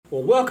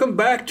Well, welcome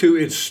back to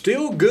It's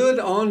Still Good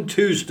on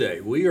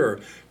Tuesday. We are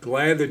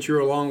glad that you're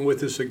along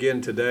with us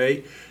again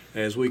today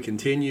as we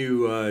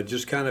continue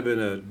just kind of in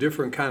a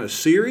different kind of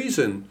series,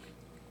 and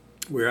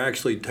we're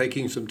actually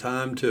taking some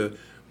time to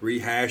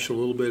rehash a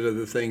little bit of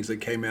the things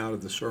that came out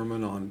of the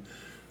sermon on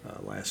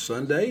last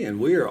Sunday. And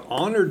we are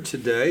honored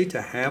today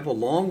to have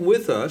along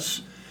with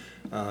us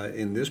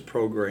in this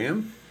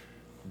program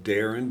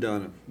Darin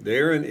Dunham.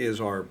 Darin is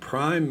our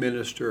prime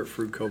minister at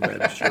Fruit Cove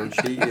Baptist Church.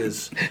 He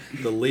is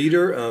the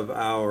leader of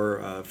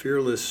our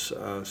Fearless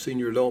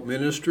Senior Adult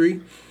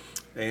Ministry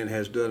and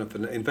has done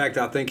in fact,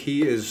 I think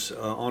he is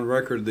on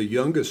record the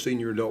youngest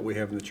senior adult we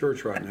have in the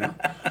church right now,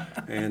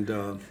 and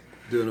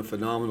doing a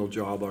phenomenal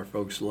job. Our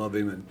folks love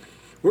him, and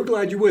we're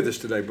glad you're with us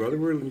today, brother.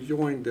 We're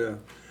enjoying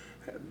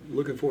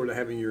looking forward to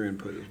having your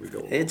input as we go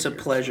along. It's a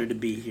pleasure to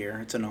be here.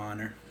 It's an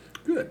honor.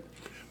 Good.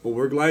 Well,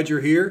 we're glad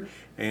you're here,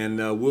 and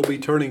we'll be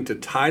turning to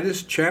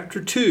Titus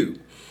chapter 2.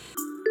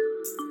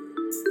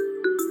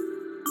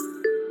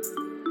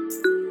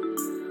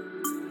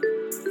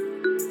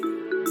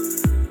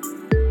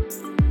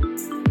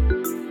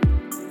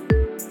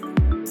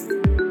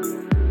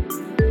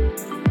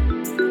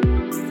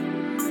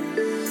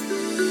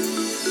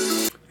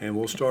 And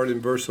we'll start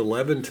in verse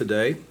 11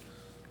 today.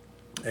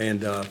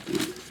 And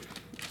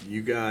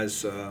you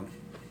guys,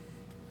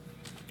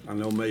 I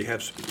know may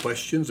have some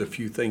questions. A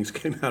few things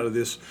came out of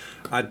this.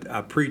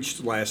 I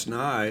preached last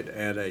night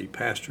at a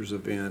pastor's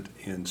event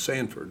in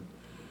Sanford,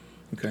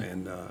 okay,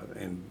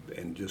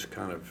 and just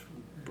kind of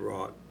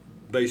brought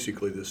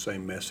basically the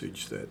same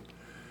message that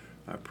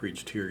I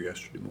preached here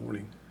yesterday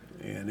morning.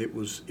 And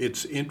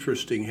it's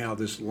interesting how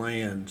this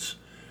lands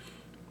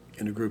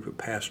in a group of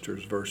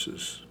pastors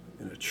versus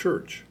in a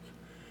church.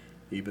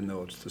 Even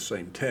though it's the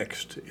same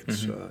text,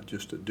 it's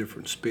just a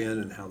different spin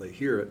and how they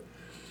hear it.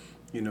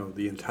 You know,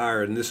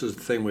 and this is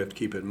the thing we have to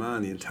keep in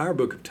mind, the entire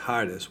book of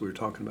Titus, we were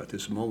talking about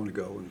this a moment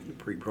ago in the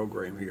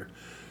pre-program here,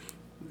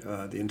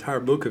 the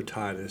entire book of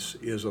Titus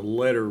is a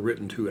letter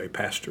written to a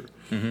pastor.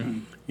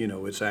 Mm-hmm. You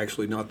know, it's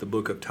actually not the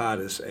book of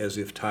Titus as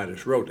if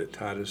Titus wrote it.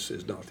 Titus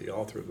is not the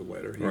author of the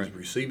letter. He's right.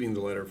 receiving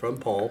the letter from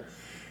Paul.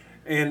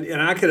 And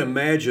I can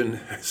imagine,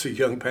 as a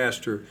young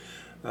pastor,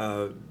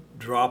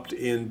 dropped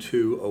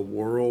into a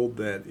world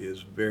that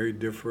is very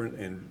different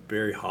and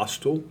very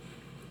hostile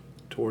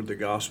toward the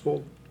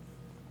gospel,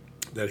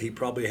 that he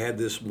probably had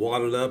this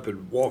wadded up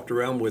and walked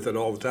around with it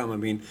all the time. I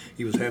mean,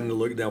 he was having to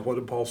look down, what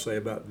did Paul say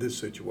about this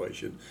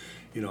situation?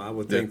 You know, I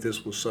would think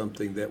this was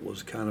something that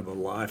was kind of a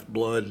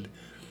lifeblood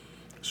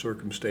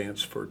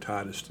circumstance for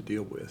Titus to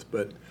deal with.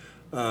 But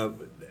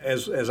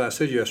as I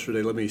said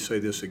yesterday, let me say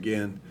this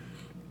again.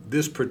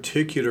 This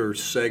particular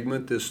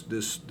segment,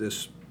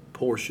 this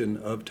portion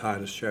of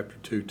Titus chapter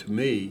 2, to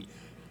me,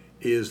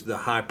 is the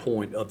high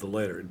point of the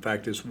letter. In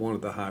fact, it's one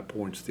of the high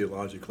points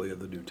theologically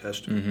of the New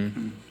Testament.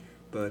 Mm-hmm.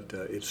 But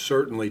it's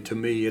certainly, to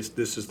me,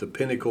 this is the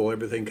pinnacle.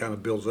 Everything kind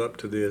of builds up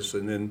to this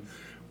and then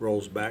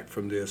rolls back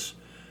from this.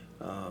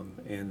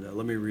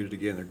 Let me read it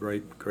again, a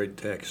great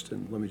text,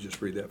 and let me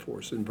just read that for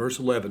us. In verse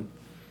 11,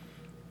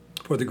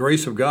 "For the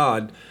grace of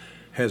God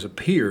has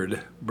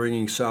appeared,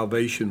 bringing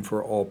salvation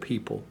for all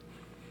people,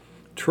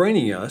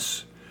 training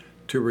us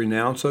to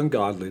renounce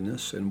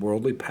ungodliness and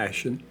worldly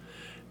passion,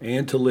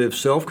 and to live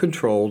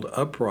self-controlled,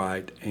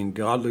 upright, and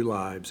godly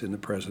lives in the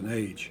present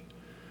age,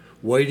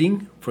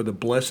 waiting for the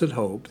blessed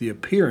hope, the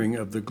appearing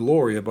of the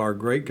glory of our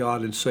great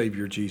God and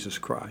Savior Jesus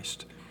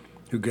Christ,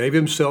 who gave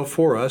himself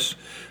for us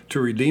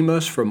to redeem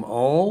us from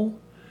all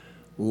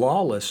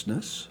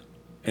lawlessness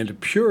and to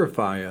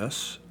purify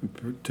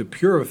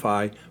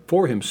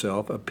for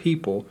himself a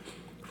people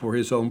for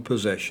his own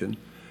possession,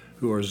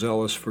 who are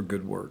zealous for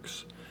good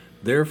works.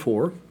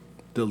 Therefore,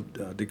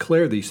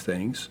 declare these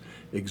things,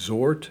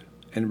 exhort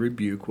and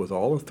rebuke with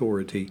all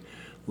authority.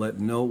 Let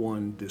no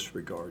one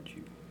disregard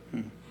you."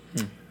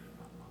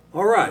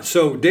 All right,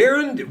 so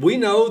Darin, we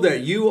know that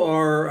you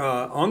are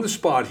on the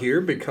spot here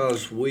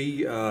because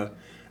we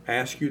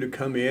asked you to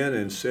come in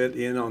and sit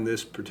in on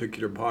this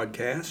particular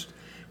podcast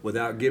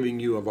without giving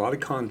you a lot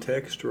of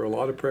context or a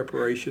lot of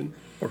preparation.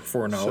 Or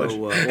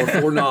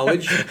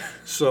foreknowledge.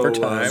 So for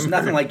time. It's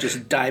nothing like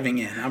just diving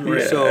in. I'm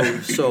ready.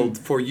 So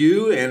for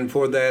you and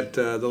for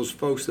those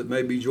folks that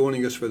may be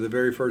joining us for the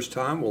very first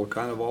time, we'll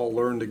kind of all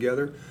learn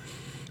together.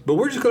 But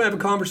we're just going to have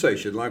a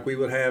conversation like we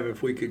would have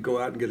if we could go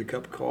out and get a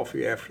cup of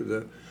coffee after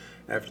the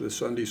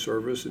Sunday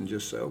service and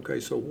just say, okay,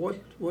 so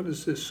what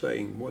is this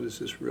saying? What is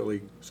this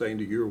really saying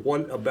to you? Or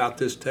what about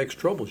this text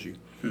troubles you?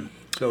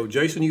 So,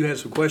 Jason, you had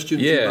some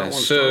questions you might want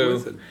to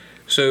start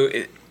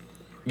with.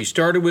 You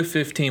started with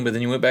 15, but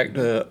then you went back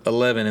to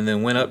 11 and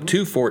then went up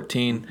to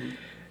 14. Mm-hmm.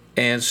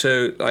 And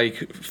so,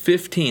 like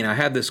 15, I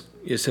had this,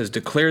 it says,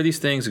 declare these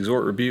things,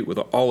 exhort, rebuke with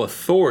all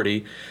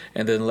authority,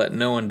 and then let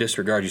no one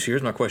disregard you. So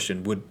here's my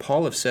question. Would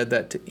Paul have said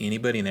that to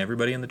anybody and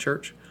everybody in the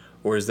church?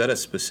 Or is that a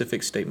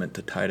specific statement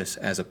to Titus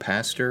as a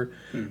pastor,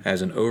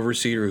 as an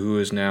overseer who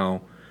is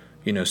now,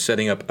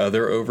 setting up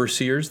other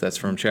overseers? That's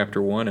from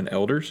chapter 1, and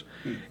elders.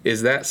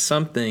 Is that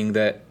something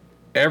that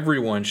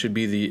everyone should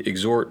be the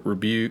exhort,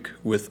 rebuke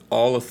with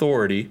all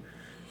authority,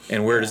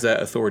 And where does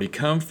that authority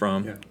come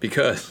from? Yeah.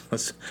 Because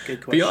let's Good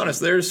be question. honest,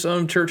 there's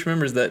some church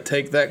members that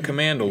take that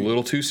command a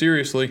little too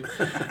seriously.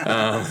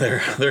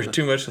 They're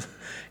too much.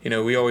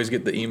 We always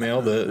get the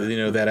email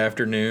that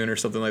afternoon or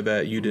something like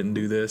that. You didn't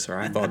do this, or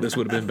I thought this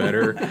would have been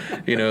better.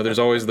 There's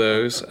always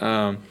those.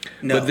 No.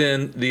 But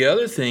then the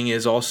other thing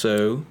is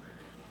also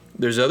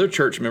there's other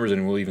church members,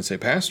 and we'll even say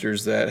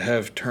pastors, that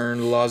have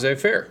turned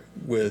laissez-faire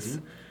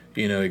with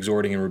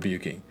exhorting and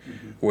rebuking,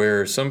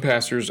 where some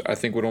pastors I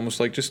think would almost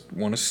like just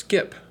want to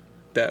skip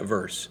that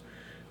verse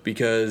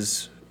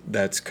because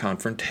that's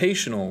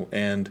confrontational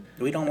and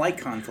We don't like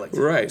conflict.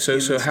 right. So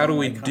Humans how do don't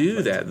we like do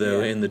conflict. that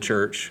though Yeah. in the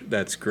church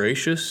that's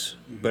gracious,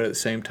 but at the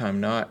same time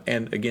not?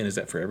 And again, is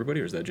that for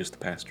everybody or is that just the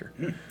pastor?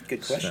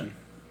 Good question.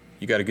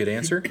 You got a good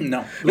answer?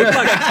 No. Looked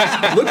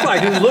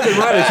like he was looking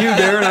right at you,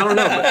 Darin. I don't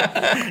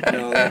know. But,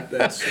 no,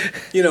 that's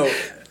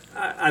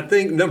I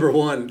think number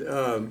one,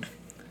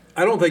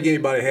 I don't think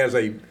anybody has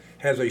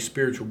a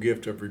spiritual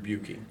gift of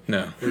rebuking.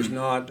 No. There's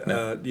not.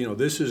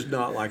 This is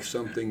not like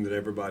something that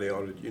everybody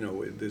ought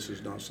to. This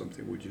is not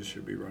something we just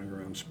should be running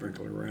around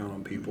sprinkling around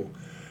on people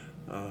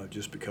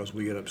just because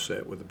we get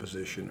upset with a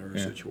position or a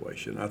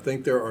situation. I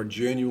think there are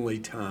genuinely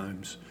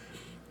times.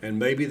 And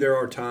maybe there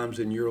are times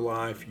in your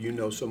life,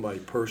 somebody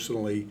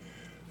personally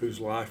whose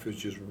life is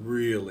just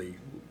really,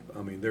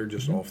 they're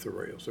just off the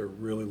rails. They're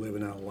really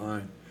living out of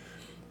line.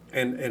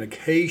 And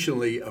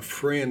occasionally a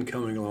friend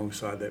coming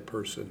alongside that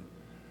person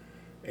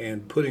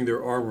and putting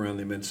their arm around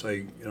them and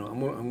say,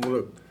 I'm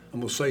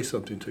gonna say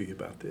something to you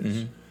about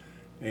this.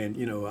 Mm-hmm.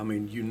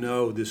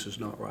 And this is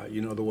not right.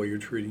 The way you're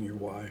treating your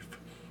wife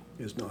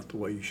is not the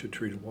way you should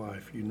treat a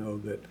wife.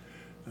 That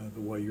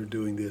the way you're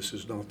doing this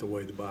is not the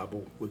way the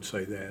Bible would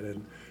say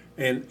that.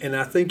 And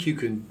I think you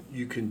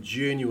can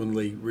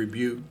genuinely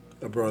rebuke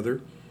a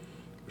brother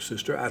or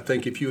sister. I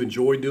think if you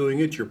enjoy doing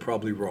it, you're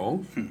probably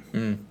wrong.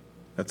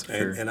 That's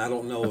fair. And I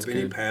don't know of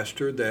any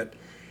pastor that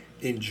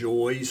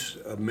enjoys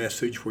a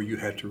message where you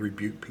have to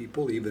rebuke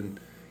people, even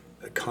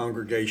a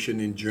congregation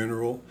in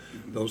general,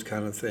 those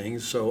kind of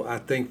things. So I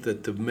think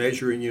that the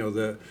measuring,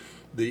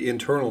 the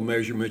internal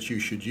measurements you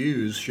should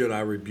use, should I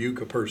rebuke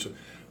a person?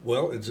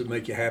 Well, does it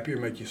make you happy or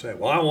make you say,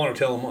 well, I want to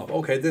tell them off?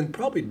 Okay, then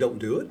probably don't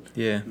do it.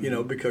 Yeah.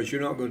 Because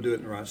you're not going to do it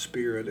in the right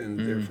spirit, and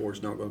therefore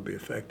it's not going to be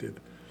effective.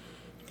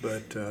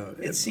 But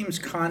It seems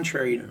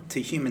contrary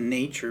to human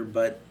nature,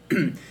 but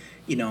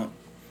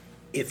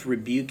if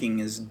rebuking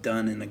is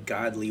done in a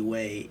godly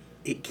way,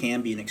 it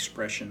can be an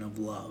expression of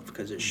love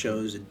because it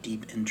shows a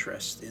deep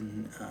interest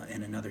in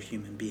another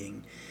human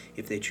being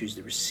if they choose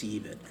to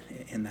receive it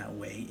in that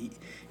way.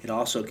 It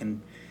also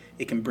can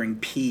bring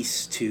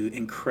peace to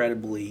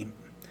incredibly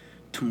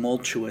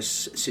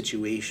tumultuous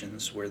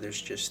situations where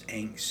there's just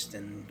angst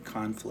and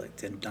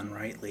conflict, and done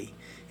rightly,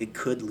 it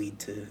could lead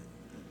to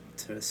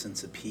a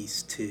sense of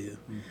peace too.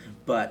 Mm-hmm.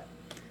 But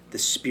the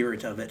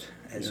spirit of it,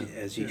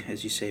 as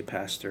you say,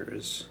 Pastor,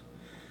 is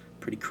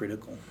pretty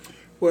critical.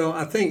 Well,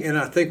 I think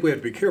we have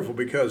to be careful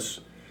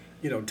because,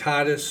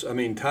 Titus, the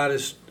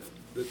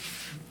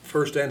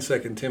 1st and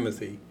 2nd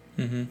Timothy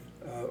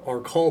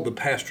are called the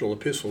pastoral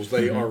epistles.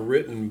 They are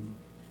written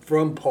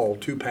from Paul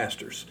to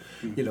pastors.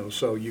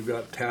 So you've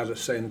got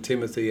Titus and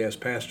Timothy as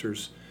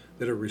pastors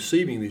that are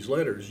receiving these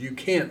letters. You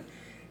can't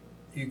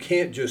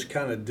just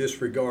kind of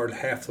disregard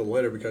half the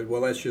letter because,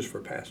 well, that's just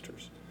for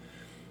pastors.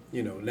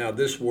 Now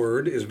this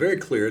word is very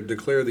clear,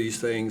 declare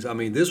these things.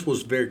 This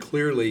was very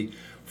clearly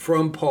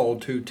from Paul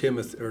to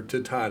Timothy or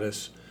to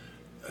Titus,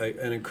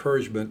 an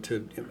encouragement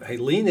to, hey,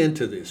 lean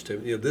into this,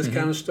 Timothy. This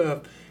kind of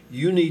stuff,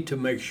 you need to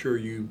make sure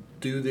you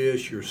do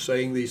this, you're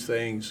saying these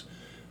things,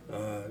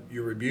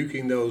 you're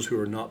rebuking those who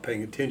are not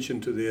paying attention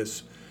to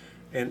this.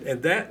 And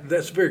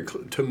that's very,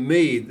 to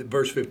me,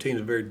 verse 15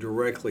 is very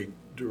direct,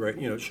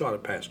 shot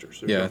at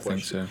pastors. Yeah, I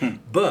think so.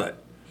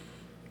 But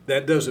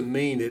that doesn't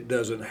mean it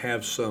doesn't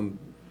have some,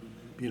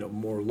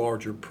 more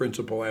larger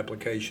principle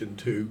application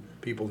to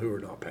people who are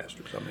not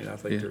pastors. I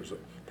think there's a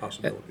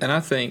possibility. And I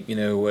think,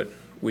 what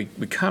we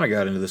kind of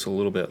got into this a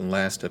little bit in the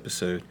last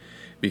episode,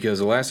 because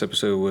the last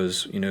episode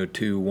was,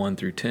 2:1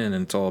 through 10,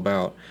 and it's all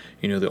about,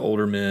 the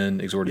older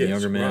men exhorting the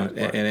younger men,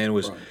 and it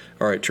was,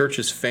 all right, church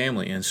is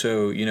family. And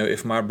so,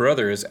 if my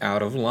brother is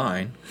out of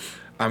line,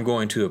 I'm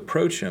going to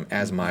approach him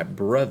as my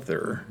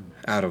brother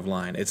out of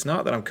line. It's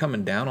not that I'm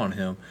coming down on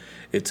him.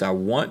 It's I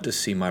want to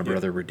see my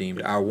brother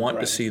redeemed. I want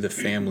to see the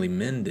family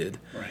mended.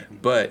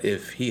 Right. But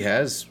if he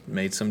has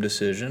made some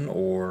decision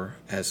or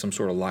has some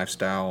sort of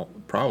lifestyle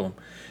problem,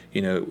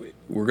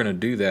 we're going to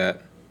do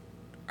that,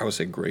 I would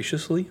say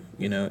graciously,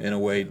 in a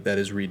way that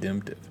is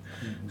redemptive.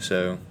 Mm-hmm.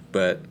 So,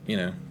 but,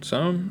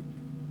 some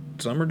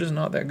are just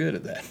not that good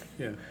at that.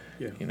 Yeah.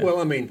 Yeah.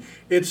 Well,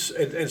 it's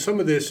and some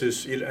of this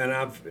is, and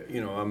I've,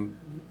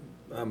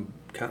 I'm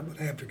kind of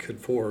an advocate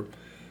for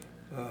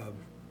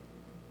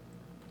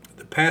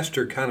the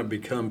pastor kind of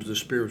becomes the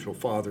spiritual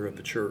father of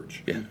the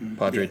church. Yeah,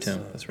 Padre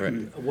Tim, that's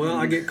right. Well,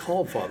 I get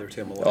called Father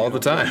Tim a lot. All the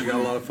time. You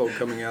got a lot of folk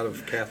coming out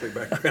of Catholic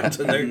backgrounds,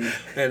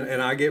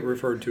 and I get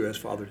referred to as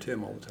Father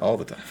Tim all the time. All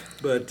the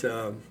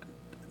time.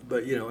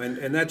 but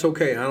and that's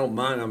okay. I don't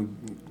mind. I'm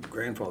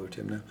grandfather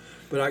Tim now,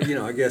 but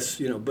I guess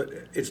but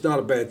it's not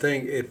a bad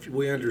thing if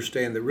we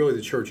understand that really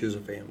the church is a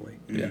family.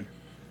 Yeah.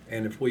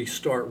 And if we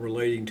start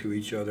relating to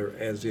each other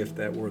as if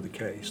that were the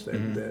case,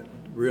 that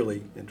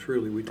really and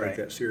truly we take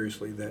that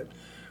seriously, that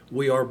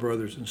we are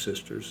brothers and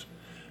sisters.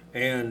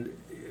 And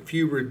if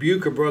you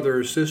rebuke a brother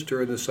or sister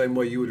in the same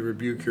way you would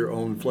rebuke your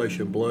own flesh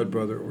and blood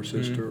brother or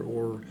sister,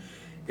 or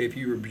if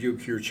you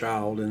rebuke your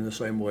child in the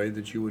same way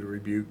that you would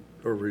rebuke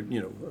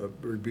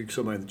rebuke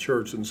somebody in the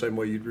church in the same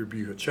way you'd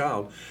rebuke a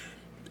child,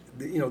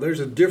 there's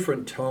a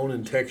different tone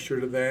and texture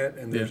to that,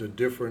 and there's a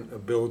different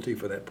ability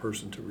for that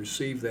person to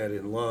receive that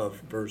in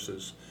love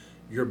versus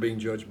you're being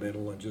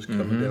judgmental and just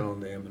coming down on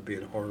them and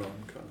being hard on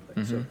them kind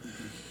of thing.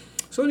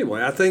 So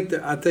anyway, I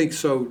think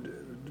so.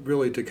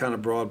 Really, to kind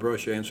of broad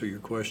brush answer your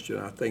question,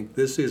 I think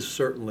this is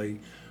certainly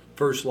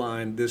first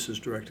line. This is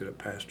directed at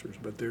pastors,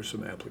 but there's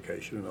some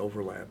application and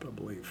overlap, I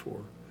believe,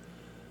 for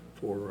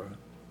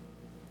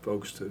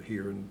folks to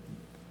hear and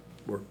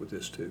work with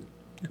this too.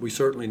 We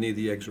certainly need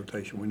the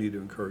exhortation. We need to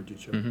encourage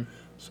each other.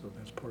 So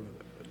that's part of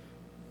it.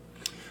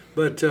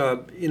 But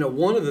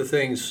one of the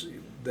things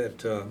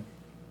that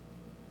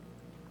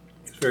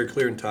is very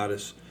clear in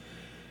Titus,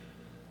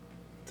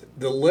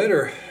 the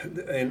letter,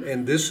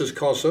 and this has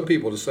caused some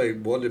people to say,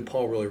 well, did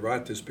Paul really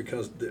write this?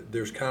 Because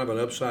there's kind of an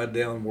upside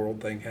down world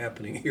thing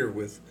happening here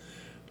with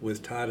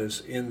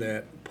Titus, in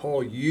that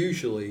Paul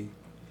usually,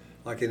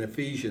 like in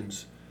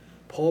Ephesians,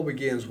 Paul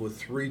begins with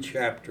 3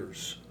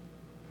 chapters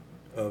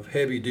of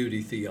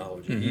heavy-duty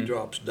theology. He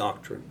drops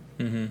doctrine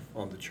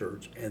on the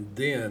church. And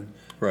then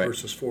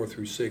verses 4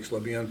 through 6,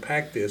 let me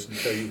unpack this and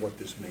tell you what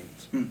this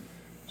means.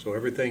 So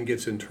everything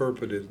gets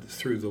interpreted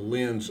through the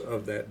lens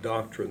of that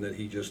doctrine that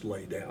he just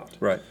laid out.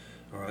 Right.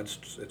 All right,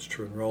 it's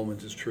true in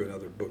Romans, it's true in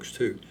other books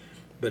too.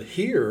 But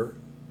here,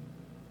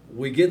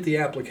 we get the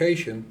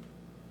application.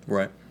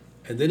 Right.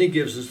 And then he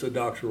gives us the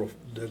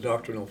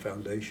doctrinal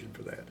foundation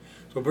for that.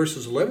 So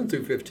verses 11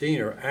 through 15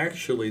 are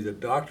actually the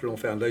doctrinal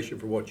foundation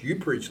for what you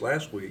preached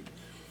last week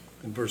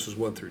in verses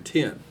 1 through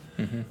 10.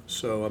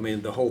 So, I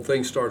mean, the whole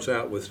thing starts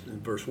out with, in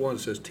verse 1,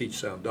 it says, teach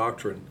sound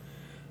doctrine,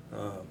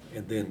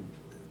 and then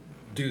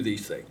do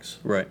these things.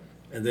 Right.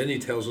 And then he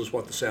tells us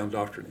what the sound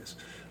doctrine is.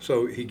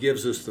 So he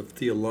gives us the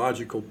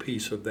theological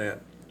piece of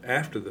that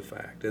after the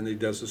fact, and he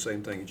does the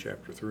same thing in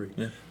chapter 3.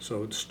 Yeah.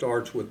 So it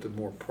starts with the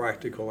more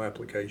practical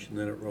application,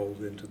 then it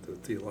rolls into the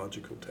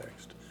theological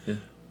text. Yeah.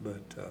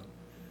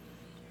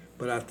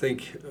 But I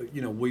think,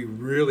 we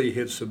really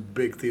hit some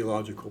big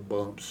theological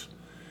bumps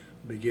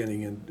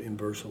beginning in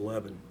verse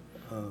 11,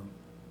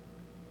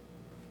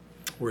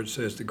 where it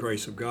says the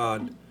grace of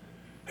God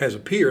has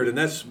appeared, and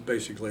that's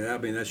basically,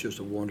 that's just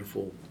a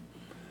wonderful,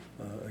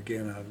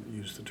 again, I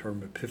use the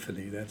term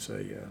epiphany. That's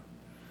a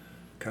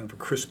kind of a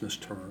Christmas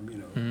term,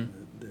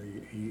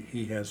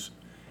 he has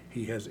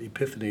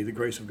epiphany. The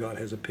grace of God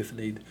has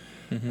epiphanied,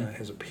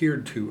 has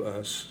appeared to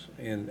us,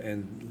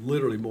 and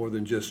literally more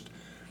than just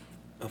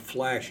a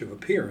flash of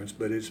appearance,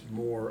 but it's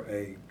more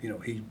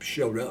he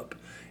showed up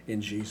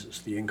in Jesus.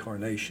 The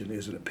incarnation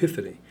is an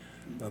epiphany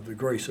of the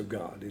grace of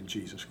God in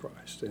Jesus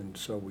Christ. And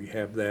so we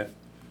have that.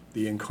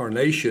 The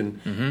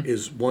incarnation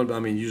is one,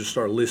 you just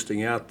start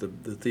listing out the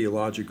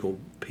theological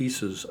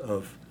pieces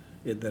of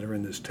it that are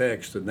in this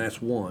text, and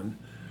that's one.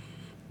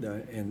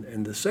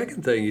 And the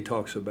second thing he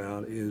talks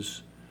about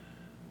is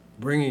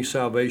bringing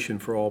salvation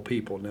for all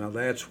people. Now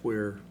that's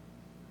where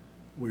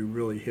we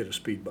really hit a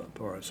speed bump.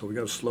 All right, so we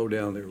got to slow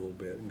down there a little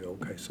bit and go,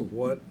 okay, so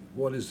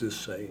what is this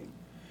saying?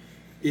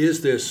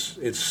 Is this,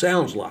 it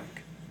sounds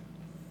like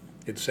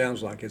it's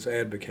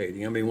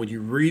advocating. When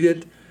you read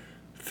it,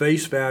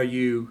 face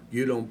value,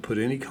 you don't put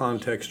any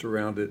context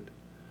around it.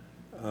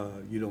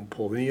 You don't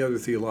pull any other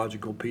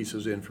theological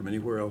pieces in from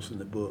anywhere else in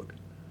the book.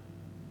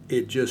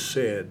 It just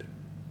said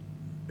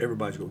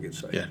everybody's going to get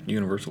saved. Yeah,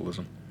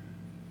 universalism.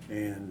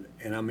 And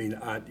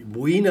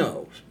we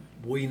know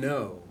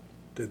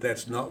that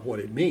that's not what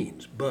it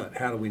means. But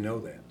how do we know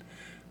that?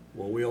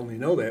 Well, we only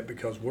know that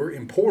because we're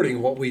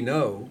importing what we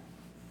know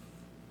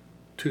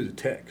to the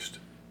text.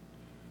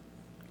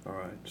 All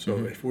right. So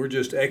if we're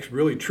just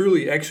really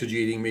truly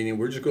exegeting, meaning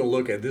we're just going to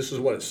look at this is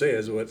what it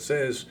says. What it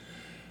says,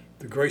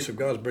 the grace of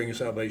God is bringing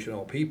salvation to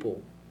all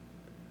people.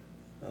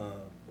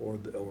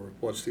 Or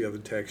what's the other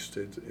text?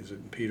 Is it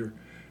in Peter,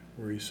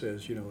 where he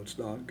says, it's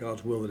not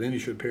God's will that any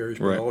should perish,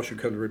 but all should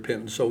come to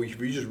repentance. So if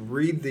you just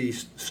read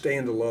these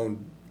standalone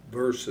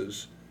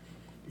verses,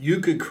 you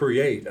could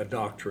create a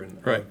doctrine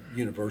of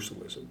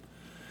universalism.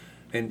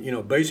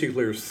 And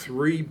basically there's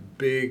 3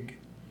 big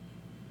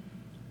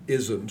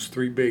isms,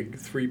 three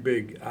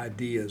big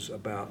ideas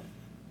about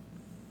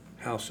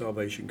how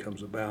salvation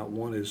comes about.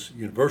 One is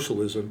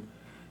universalism,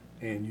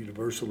 and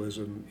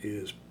universalism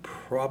is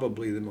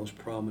probably the most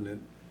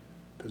prominent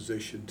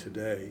position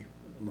today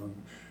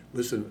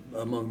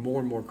among more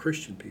and more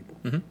Christian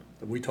people.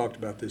 We talked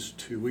about this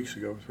 3 weeks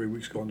ago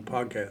on the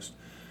podcast.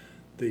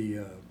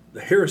 The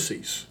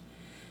heresies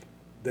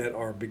that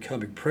are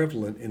becoming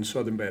prevalent in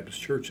Southern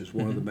Baptist churches,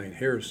 one of the main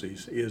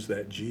heresies is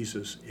that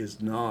Jesus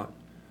is not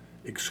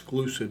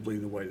exclusively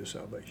the way to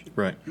salvation.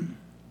 Right.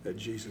 That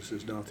Jesus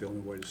is not the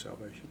only way to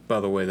salvation.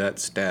 By the way, that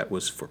stat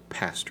was for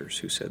pastors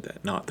who said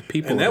that, not the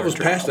people. And that was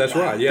pastors. That's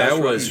right. Yeah, that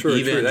that's right. was True.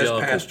 evangelical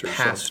That's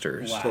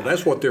pastors. So, so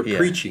that's what they're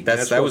preaching. That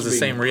was what's the being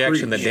same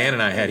reaction that preached. Dan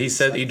and I had. He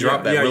said he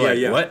dropped that. We're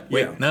like, what?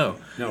 Wait, no.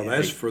 No,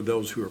 that's for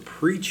those who are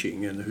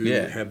preaching and who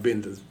have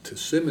been to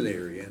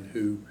seminary and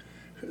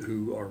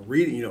who are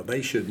reading.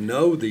 They should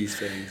know these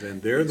things,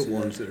 and they're the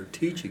ones that are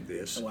teaching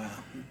this. Wow.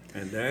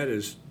 And that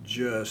is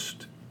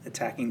just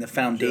attacking the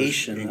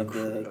foundation of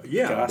the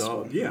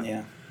gospel.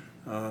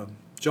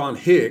 John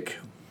Hick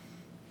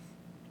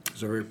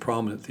is a very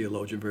prominent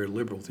theologian, very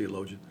liberal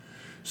theologian,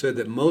 said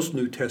that most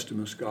New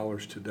Testament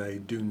scholars today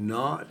do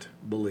not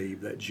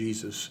believe that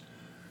Jesus,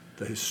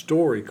 the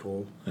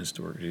historical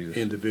Jesus.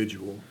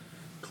 individual,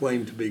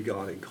 claimed to be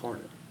God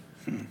incarnate.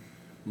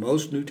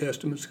 Most New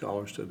Testament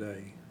scholars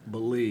today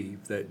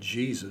believe that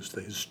Jesus,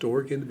 the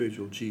historic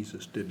individual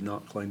Jesus, did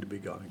not claim to be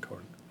God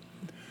incarnate.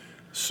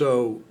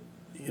 So,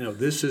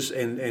 this is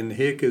and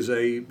Hick is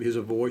a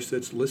voice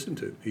that's listened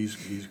to.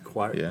 He's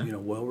quite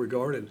well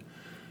regarded.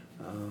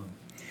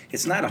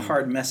 It's not a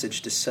hard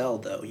message to sell,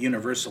 though.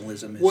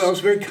 Universalism is... Well,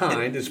 it's very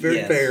kind. It's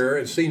very fair.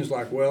 It seems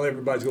like,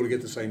 everybody's going to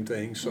get the same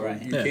thing, so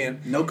you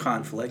can't... No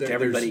conflict.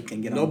 Everybody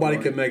can get on Nobody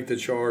board. can make the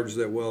charge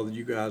that,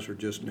 you guys are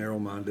just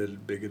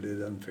narrow-minded,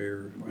 bigoted,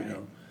 unfair, Right.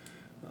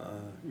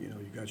 You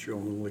got your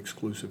own little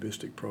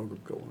exclusivistic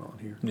program going on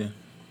here. Yeah.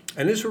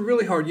 And it's a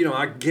really hard,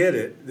 I get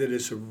it, that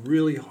it's a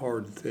really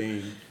hard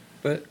thing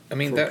But I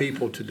mean, for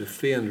people to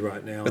defend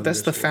right now. But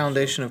that's the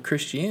foundation of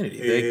Christianity.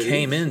 They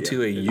came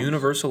into a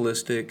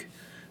universalistic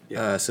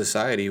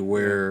society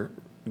where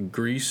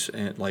Greece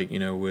and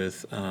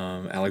with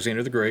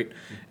Alexander the Great,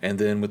 and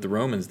then with the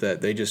Romans,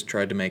 that they just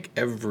tried to make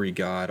every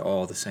god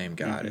all the same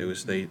God. It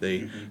was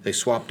they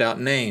swapped out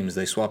names,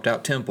 they swapped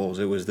out temples.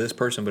 It was this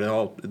person, but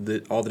all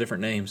the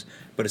different names,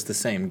 but it's the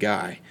same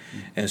guy.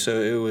 And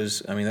so it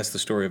was. I mean, that's the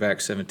story of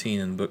Acts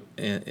 17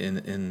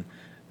 in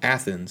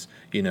Athens.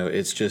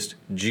 It's just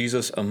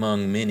Jesus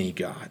among many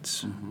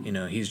gods.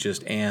 He's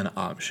just an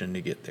option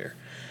to get there.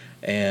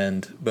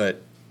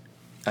 But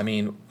I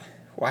mean,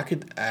 why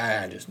could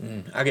I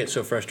get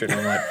so frustrated?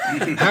 I'm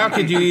like, how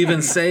could you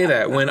even say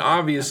that when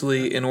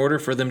obviously, in order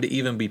for them to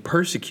even be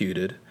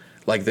persecuted,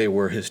 like they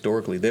were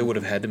historically, they would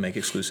have had to make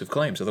exclusive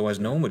claims. Otherwise,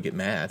 no one would get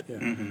mad.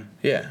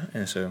 Yeah,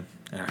 and so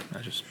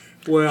I just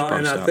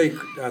and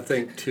I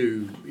think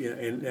too,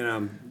 and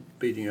I'm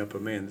beating up a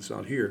man that's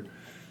not here,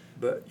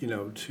 but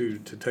to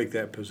take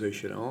that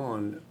position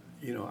on,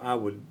 I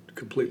would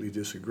completely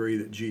disagree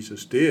that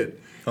Jesus did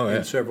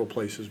in several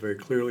places very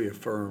clearly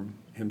affirm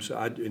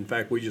himself. In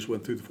fact, we just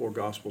went through the 4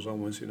 Gospels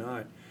on Wednesday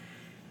night,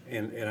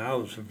 and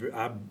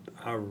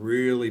I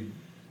really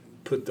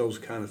put those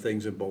kind of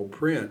things in bold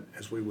print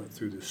as we went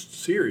through this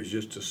series,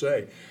 just to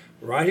say,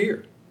 right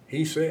here,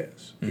 he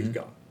says he's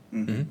God.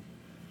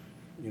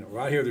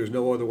 Right here, there's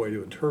no other way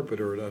to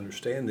interpret or to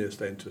understand this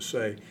than to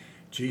say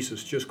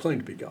Jesus just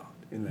claimed to be God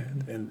in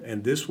that,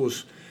 and this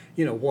was,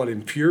 what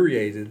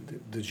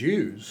infuriated the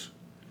Jews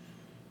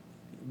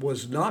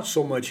was not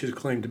so much his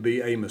claim to be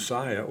a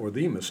Messiah or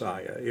the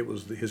Messiah. It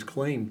was his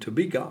claim to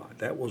be God.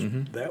 That was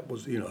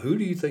who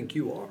do you think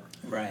you are?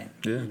 Right.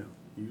 Yeah.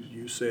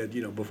 You said,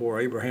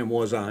 before Abraham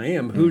was, I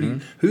am. Who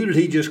did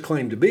he just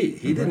claim to be?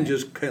 He didn't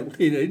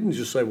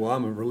just say, well,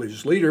 I'm a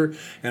religious leader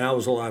and I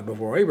was alive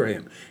before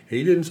Abraham.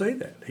 He didn't say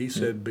that. He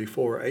said,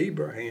 before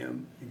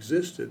Abraham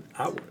existed,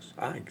 I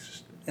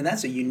existed. And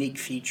that's a unique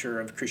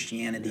feature of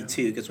Christianity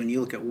too, because when you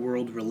look at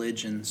world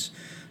religions,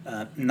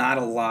 not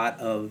a lot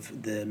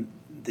of the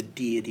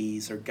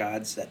deities or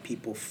gods that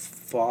people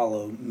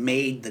follow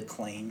made the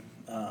claim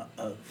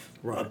of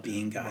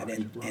being God,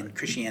 and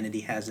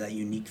Christianity has that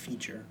unique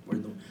feature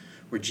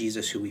where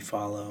Jesus, who we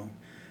follow,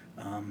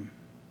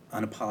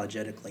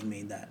 unapologetically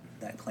made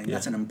that claim.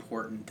 That's an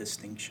important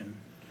distinction.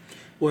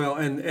 Well,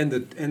 and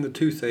the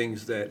two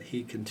things that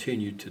he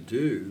continued to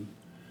do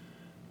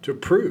to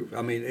prove.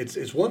 I mean,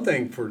 it's one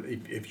thing for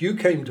if you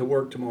came to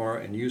work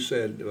tomorrow and you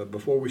said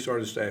before we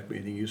started staff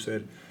meeting, you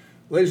said,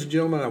 ladies and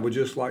gentlemen, I would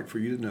just like for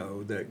you to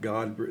know that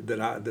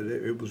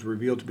that it was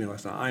revealed to me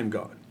last night. I am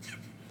God.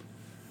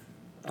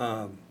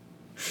 I'm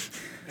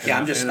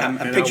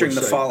picturing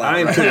the fallout. I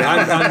am too.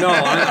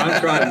 I'm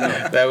trying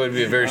to. That would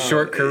be a very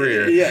short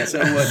career. Yeah.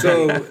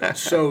 So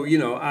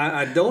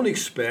I don't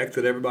expect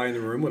that everybody in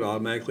the room would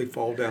automatically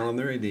fall down on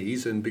their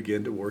knees and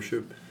begin to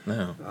worship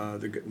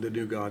the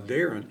new God,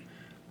 Darin.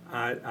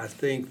 I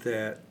think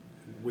that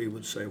we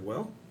would say,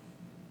 well,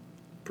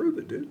 prove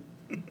it, dude.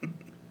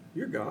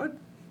 You're God.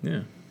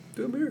 Yeah.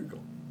 Do a miracle.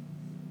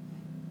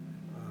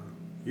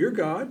 You're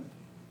God,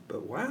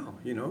 but wow,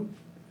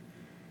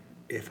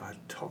 if I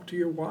talk to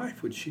your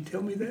wife, would she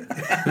tell me that?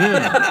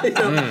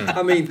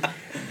 I mean,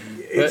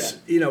 it's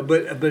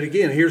but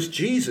again, here's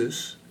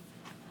Jesus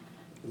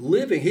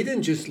living. He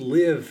didn't just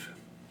live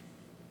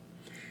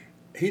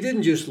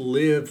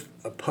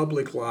a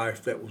public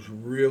life that was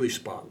really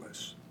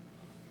spotless.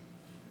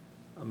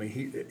 I mean,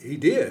 he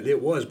did.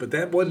 It was, but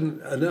that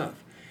wasn't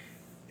enough.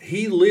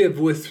 He lived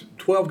with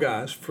 12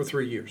 guys for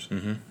 3 years.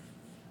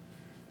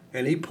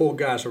 And he pulled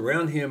guys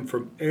around him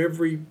from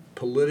every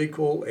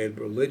political and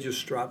religious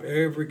stripe,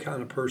 every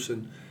kind of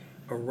person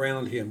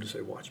around him to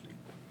say, watch me.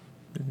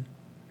 Mm-hmm.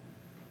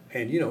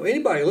 And,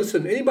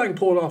 anybody can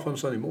pull it off on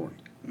Sunday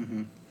morning.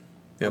 Mm-hmm.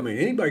 Yep. I mean,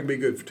 anybody can be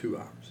good for 2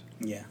 hours.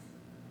 Yeah.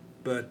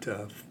 But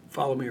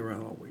follow me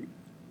around all week.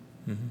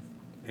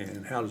 Mm-hmm.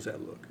 And how does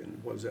that look?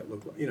 And what does that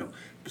look like?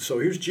 So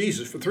here's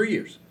Jesus for 3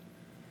 years.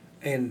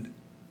 And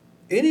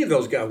any of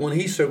those guys, when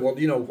he said, well,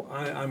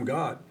 I'm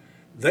God,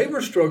 they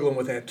were struggling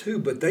with that too,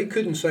 but they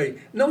couldn't say,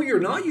 no, you're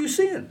not, you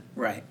sin.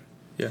 Right.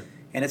 Yeah.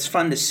 And it's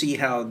fun to see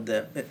how in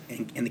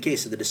the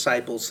case of the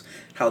disciples,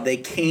 how they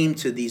came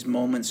to these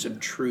moments of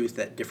truth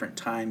at different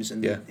times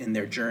in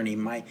their journey.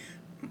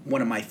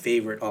 One of my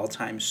favorite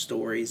all-time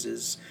stories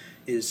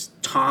is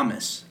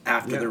Thomas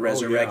after the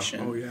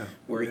resurrection,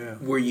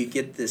 where you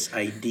get this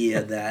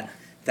idea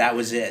that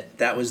was it.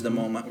 That was the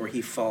moment where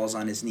he falls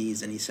on his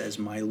knees and he says,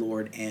 "My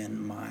Lord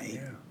and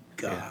my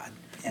God."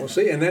 Well,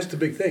 see, and that's the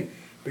big thing,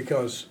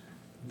 because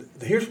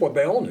here's what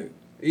they all knew.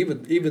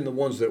 Even the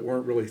ones that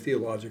weren't really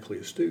theologically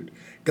astute.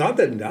 God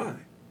doesn't die.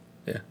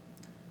 Yeah.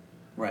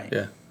 Right.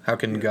 Yeah. How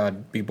can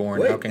God be born?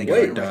 Wait, How can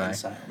God die?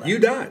 You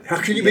died. How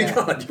can you be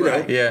God?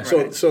 Right. Yeah.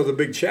 So the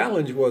big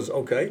challenge was,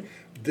 okay,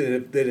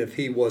 that if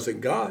he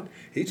wasn't God,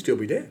 he'd still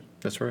be dead.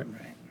 That's right.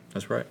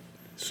 That's right.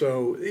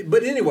 So,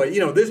 but anyway,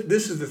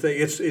 this is the thing.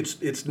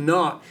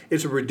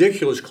 It's a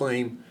ridiculous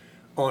claim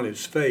on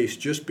its face,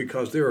 just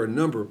because there are a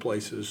number of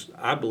places,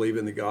 I believe,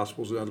 in the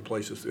Gospels and other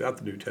places throughout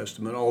the New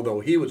Testament,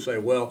 although he would say,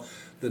 well,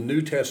 the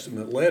New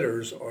Testament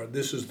letters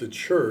this is the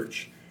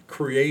church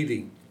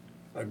creating,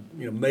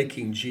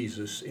 making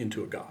Jesus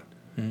into a God.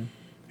 Mm-hmm.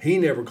 He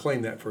never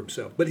claimed that for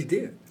himself, but he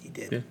did. He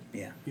did.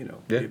 Yeah.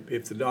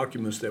 If the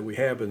documents that we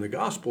have in the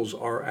Gospels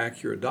are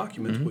accurate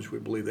documents, Mm-hmm. which we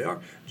believe they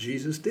are,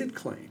 Jesus did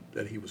claim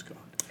that he was God.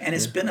 And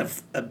it's been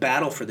a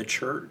battle for the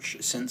church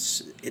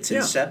since its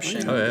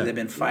inception. Oh, yeah. They've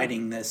been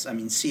fighting this. I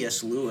mean,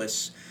 C.S.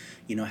 Lewis,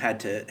 had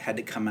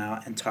to come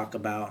out and talk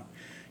about,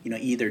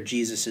 either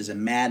Jesus is a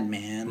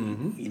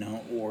madman,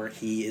 Mm-hmm. or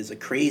he is a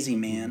crazy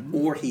man, Mm-hmm.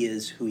 or he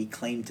is who he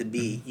claimed to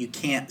be. You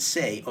can't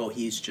say, oh,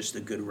 he's just a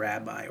good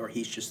rabbi, or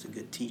he's just a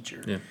good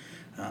teacher. Yeah.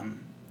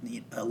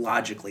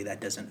 Logically, that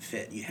doesn't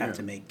fit. You have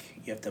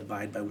to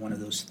abide by one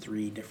of those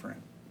three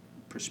different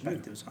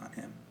perspectives on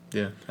him.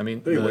 Yeah, I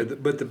mean. But anyway,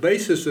 but the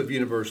basis of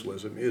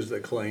universalism is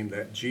the claim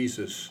that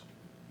Jesus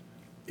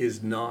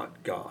is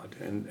not God,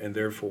 and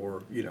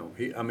therefore,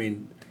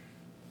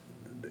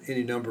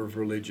 any number of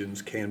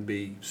religions can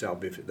be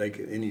salvific.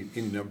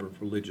 Any number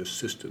of religious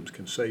systems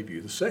can save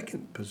you. The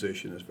second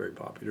position is very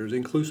popular is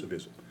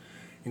inclusivism.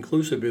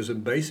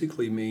 Inclusivism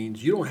basically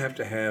means you don't have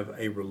to have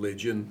a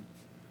religion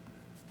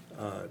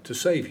to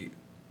save you.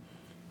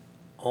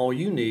 All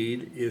you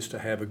need is to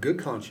have a good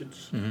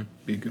conscience,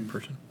 be a good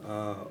person,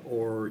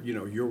 or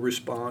your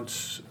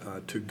response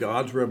to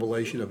God's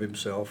revelation of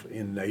Himself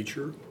in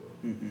nature,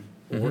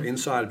 or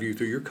inside of you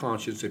through your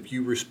conscience. If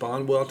you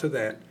respond well to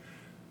that,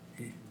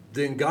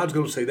 then God's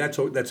going to say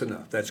that's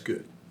enough. That's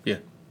good. Yeah.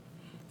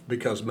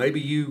 Because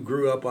maybe you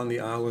grew up on the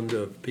island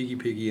of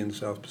Piggy in the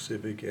South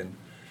Pacific, and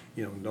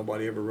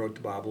nobody ever wrote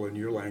the Bible in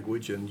your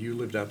language, and you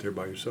lived out there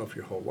by yourself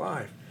your whole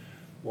life.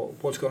 Well,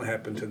 what's going to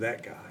happen to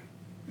that guy?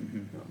 I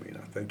mean,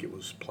 I think it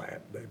was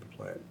David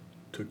Platt,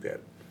 took that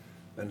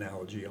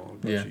analogy on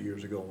a bunch of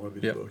years ago in one of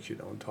his books,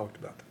 and talked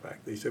about the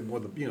fact. They said, well,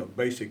 the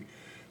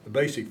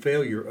basic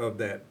failure of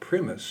that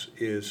premise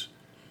is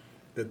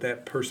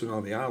that person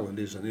on the island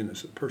is an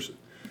innocent person.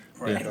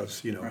 Right. Because,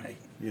 the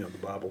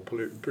Bible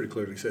pretty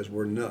clearly says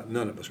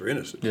none of us are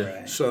innocent.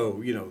 Yeah. Right.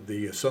 So,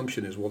 the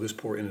assumption is, well, this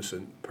poor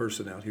innocent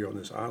person out here on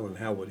this island,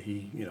 how would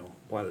he,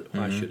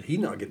 why should he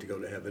not get to go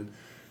to heaven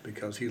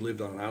because he lived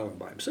on an island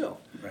by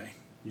himself? Right.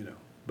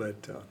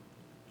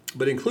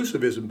 But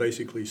inclusivism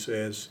basically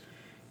says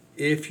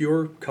if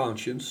your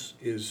conscience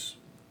is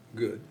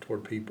good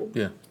toward people,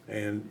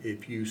 and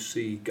if you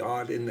see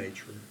God in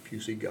nature, if you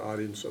see God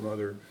in some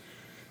other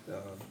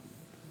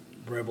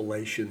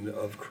revelation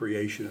of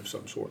creation of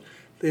some sort,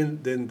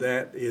 then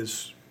that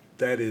is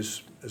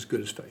as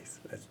good as faith.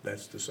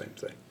 That's the same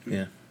thing.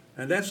 Yeah.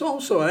 And that's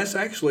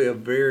actually a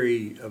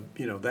very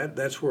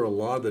that's where a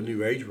lot of the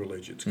New Age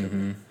religions come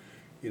in.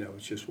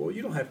 It's just, well,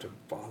 you don't have to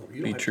follow.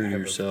 You don't Be have true to to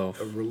have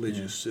yourself. a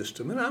religious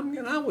system. And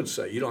I would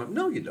say you don't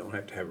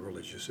have to have a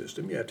religious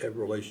system. You have to have a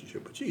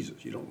relationship with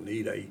Jesus. You don't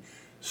need a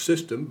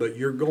system, but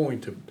you're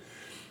going to,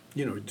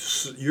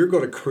 you're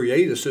going to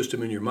create a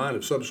system in your mind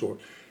of some sort.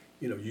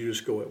 You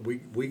just go.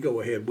 We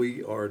go ahead.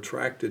 We are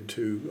attracted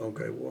to.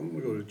 Okay, well, I'm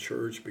going to go to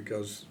church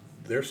because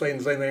they're saying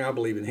the same thing I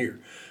believe in here.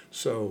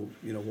 So,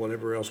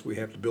 whatever else we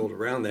have to build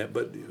around that.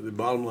 But the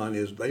bottom line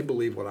is they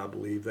believe what I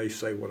believe. They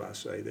say what I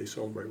say. They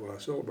celebrate what I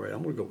celebrate.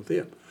 I'm going to go with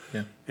them.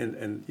 Yeah.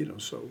 And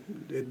so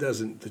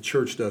the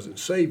church doesn't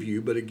save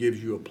you, but it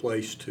gives you a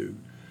place to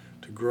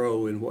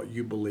grow in what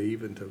you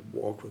believe and to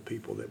walk with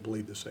people that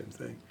believe the same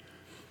thing.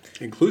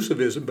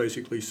 Inclusivism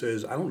basically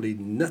says I don't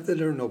need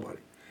nothing or nobody.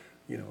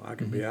 I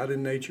can be out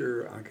in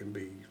nature. I can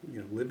be,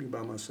 living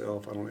by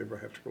myself. I don't ever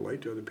have to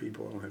relate to other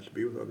people. I don't have to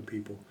be with other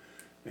people.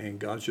 and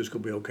God's just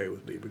going to be okay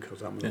with me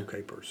because I'm an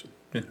okay person.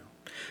 Yeah. You know?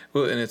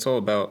 Well, and it's all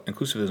about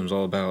inclusivism is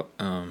all about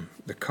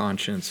the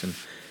conscience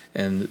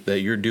and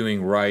that you're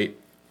doing right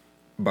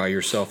by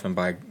yourself and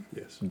by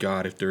Yes.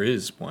 God, if there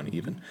is one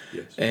even.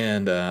 Yes.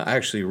 And I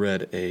actually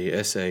read a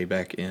essay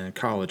back in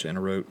college, and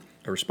I wrote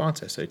a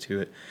response essay to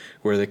it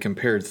where they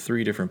compared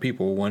 3 different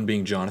people, one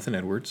being Jonathan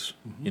Edwards,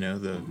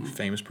 the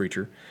famous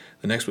preacher.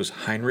 The next was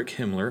Heinrich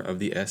Himmler of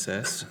the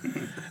SS,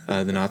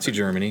 the Nazi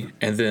Germany,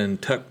 and then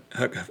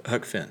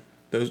Huck Finn.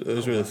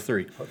 Those were the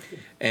 3.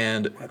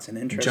 And That's an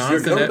interesting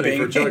Jonathan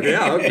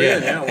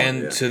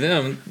And to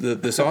them,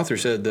 this author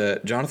said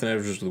that Jonathan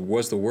Edwards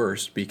was the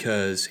worst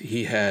because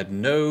he had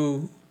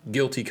no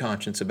guilty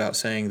conscience about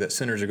saying that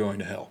sinners are going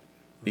to hell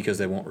because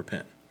they won't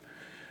repent.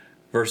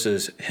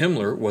 Versus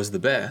Himmler was the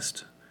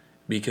best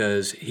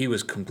because he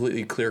was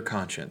completely clear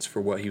conscience for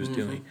what he was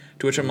doing.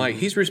 To which I'm like,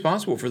 he's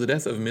responsible for the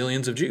death of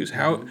millions of Jews.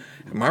 How?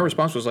 My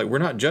response was like, we're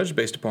not judged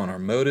based upon our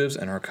motives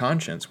and our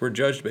conscience. We're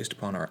judged based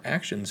upon our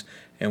actions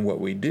and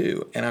what we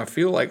do. And I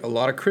feel like a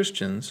lot of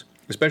Christians,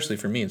 especially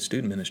for me in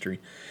student ministry,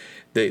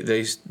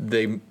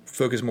 they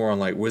focus more on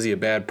like, was he a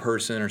bad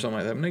person or something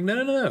like that? I'm like,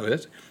 no.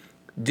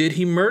 Did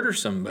he murder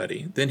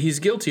somebody? Then he's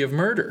guilty of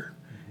murder.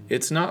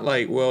 It's not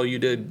like, well, you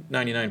did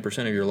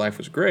 99% of your life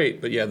was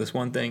great, but yeah, this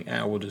one thing,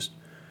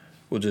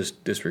 we'll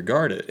just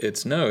disregard it.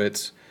 It's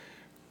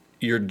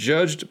you're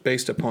judged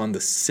based upon the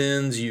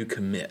sins you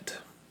commit,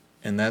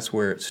 and that's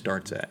where it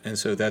starts at. And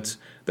so that's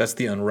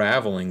the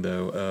unraveling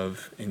though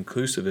of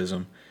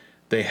inclusivism.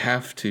 They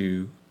have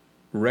to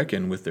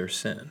reckon with their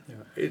sin.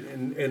 Yeah.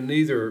 And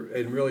neither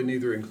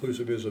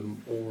inclusivism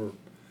or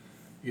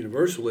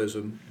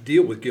universalism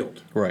deal with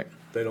guilt. Right.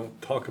 They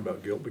don't talk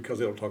about guilt because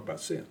they don't talk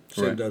about sin.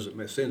 Sin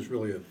Right. Sin's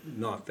really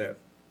not that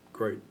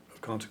great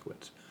of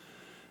consequence.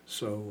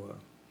 So,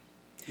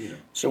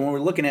 So when we're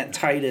looking at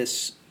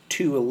Titus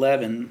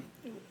 2:11,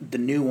 the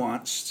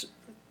nuanced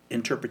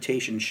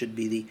interpretation should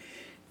be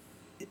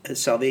the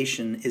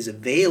salvation is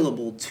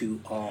available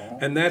to all.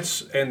 and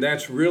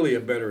that's really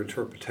a better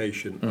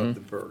interpretation of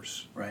the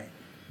verse. Right.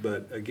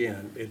 But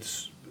again,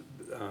 it's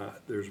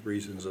there's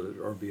reasons that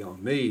are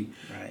beyond me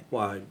Right.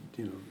 why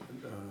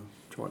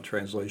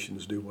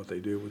translations do what they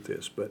do with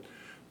this. But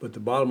the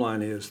bottom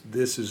line is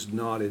this is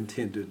not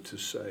intended to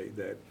say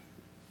that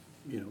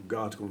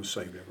God's going to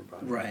save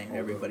everybody. Right. Although,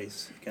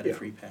 Everybody's got a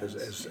free pass.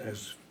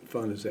 as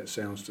fun as that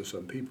sounds to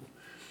some people,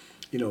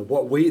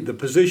 the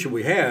position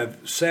we have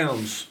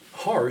sounds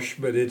harsh,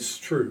 but it's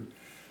true.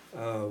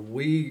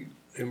 We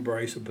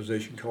embrace a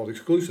position called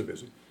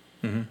exclusivism.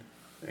 Mm-hmm.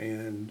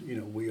 And,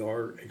 we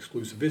are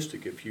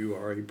exclusivistic. If you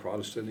are a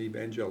Protestant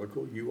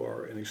evangelical, you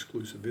are an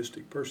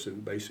exclusivistic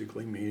person,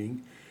 basically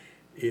meaning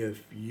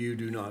if you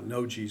do not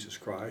know Jesus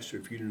Christ, or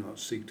if you do not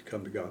seek to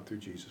come to God through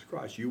Jesus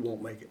Christ, you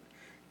won't make it.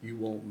 You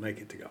won't make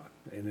it to God.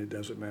 And it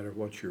doesn't matter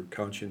what your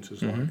conscience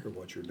is like or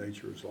what your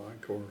nature is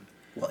like.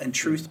 Well, and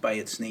truth by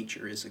its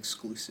nature is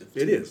exclusive.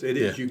 It is. It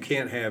is. Yeah. You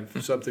can't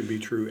have something be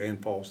true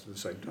and false at the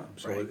same time.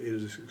 So Right. it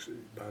is,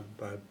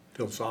 by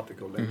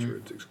philosophical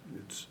nature,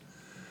 it's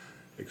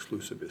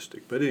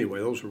exclusivistic. But anyway,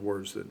 those are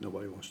words that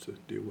nobody wants to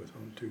deal with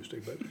on Tuesday.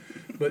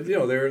 But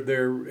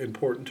they're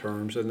important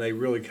terms, and they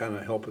really kind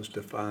of help us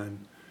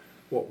define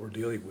what we're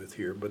dealing with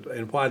here.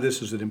 And why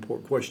this is an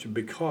important question,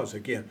 because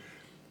again,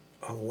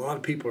 a lot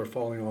of people are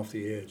falling off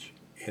the edge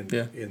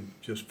in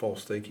just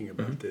false thinking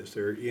about this.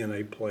 They're in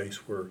a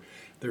place where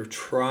they're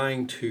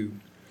trying to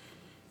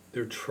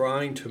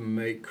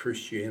make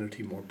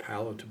Christianity more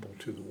palatable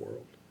to the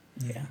world.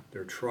 Yeah.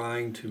 They're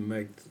trying to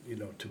make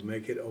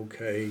it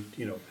okay.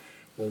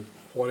 Well,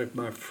 what if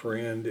my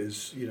friend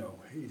is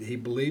he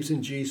believes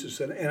in Jesus,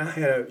 and I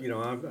had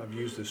I've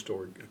used this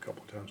story a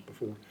couple of times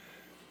before,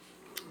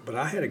 but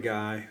I had a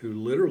guy who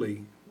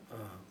literally,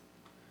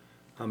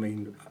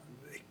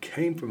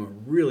 came from a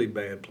really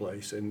bad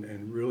place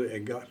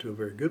and got to a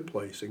very good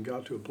place and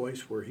got to a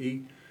place where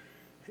he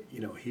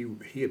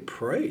had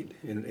prayed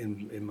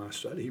in my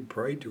study. He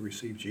prayed to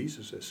receive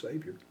Jesus as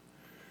Savior.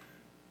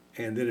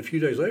 And then a few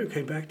days later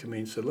came back to me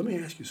and said, let me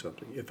ask you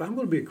something. If I'm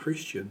going to be a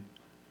Christian,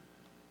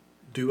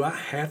 do I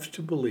have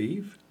to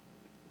believe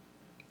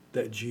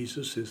that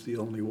Jesus is the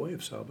only way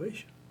of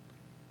salvation?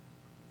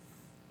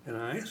 And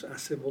I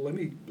said, well, let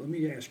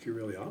me ask you a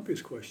really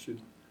obvious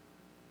question.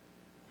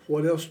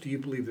 What else do you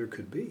believe there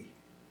could be?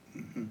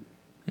 Mm-hmm.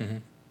 Mm-hmm.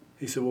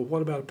 He said, well,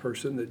 what about a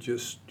person that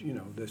just,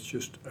 that's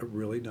just a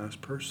really nice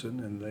person,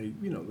 and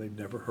they've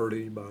never hurt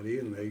anybody,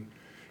 and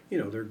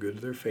they're good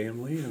to their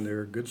family, and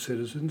they're good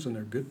citizens, and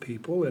they're good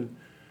people, and,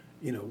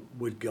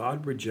 would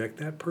God reject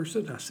that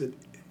person? I said,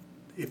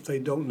 if they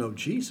don't know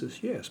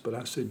Jesus, yes, but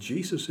I said,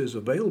 Jesus is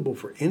available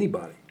for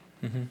anybody.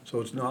 Mm-hmm.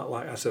 So it's not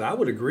like, I said, I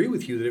would agree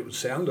with you that it would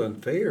sound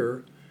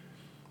unfair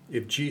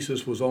if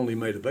Jesus was only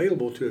made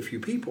available to a few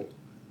people.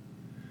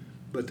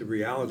 But the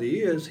reality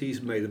is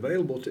he's made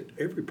available to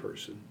every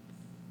person.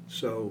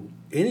 So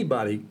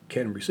anybody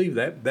can receive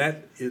that.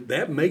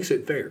 That makes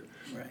it fair,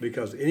 Right.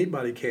 because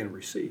anybody can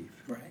receive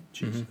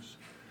Jesus.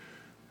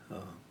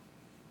 Mm-hmm.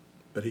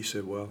 But he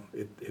said, well,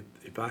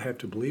 if I have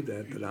to believe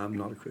that I'm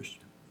not a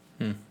Christian.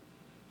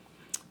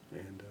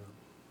 And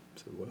I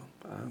said, well,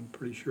 I'm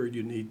pretty sure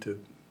you need to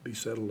be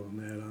settled on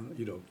that,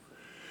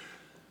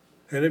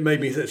 And it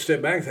made me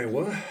step back and think,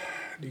 well,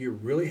 do you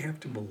really have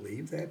to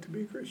believe that to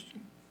be a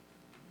Christian?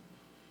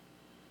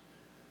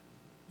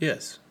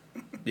 Yes.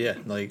 Yeah,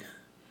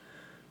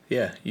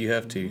 you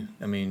have to.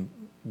 I mean,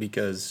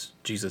 because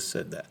Jesus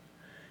said that.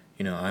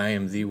 I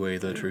am the way,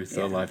 the truth,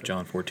 the life,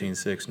 John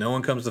 14:6. No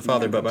one comes to the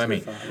Father but by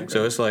me.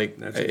 So it's like,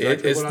 That's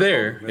exactly it's what I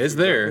there. told him. It's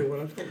That's there. exactly what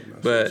I told him. I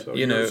But,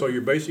 said, so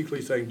you're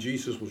basically saying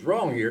Jesus was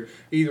wrong here.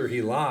 Either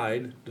he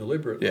lied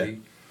deliberately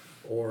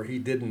or he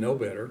didn't know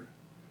better.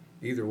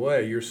 Either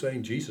way, you're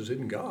saying Jesus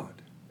isn't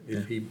God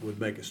if he would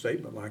make a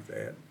statement like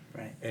that.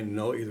 Right. And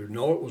either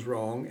know it was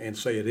wrong and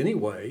say it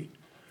anyway,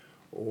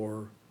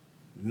 or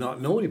not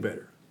know any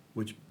better,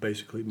 which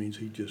basically means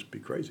he'd just be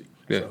crazy.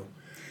 Yeah. So,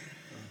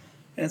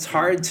 And it's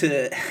hard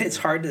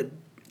to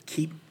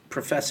keep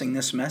professing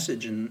this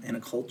message in a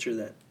culture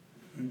that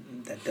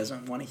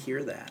doesn't want to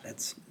hear that.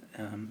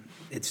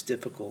 It's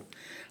difficult.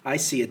 I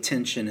see a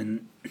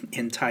tension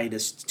in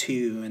Titus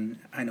 2, and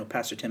I know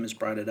Pastor Tim has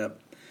brought it up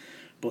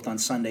both on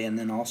Sunday and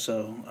then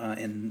also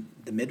in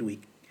the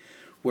midweek,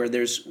 where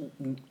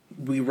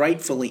we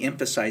rightfully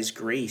emphasize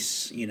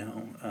grace,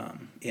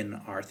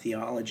 in our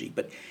theology.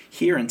 But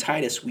here in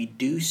Titus, we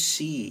do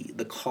see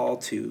the call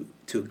to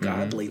a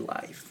godly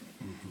life.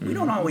 Mm-hmm. We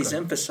don't always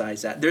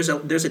emphasize that. There's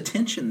a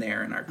tension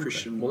there in our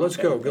Christian walk. Well,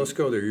 let's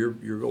go there.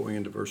 You're going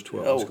into verse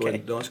 12. Oh, let's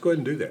go ahead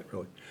and do that,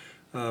 really.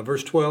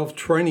 Verse 12,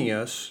 training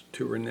us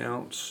to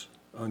renounce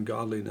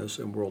ungodliness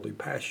and worldly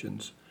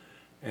passions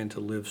and to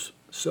live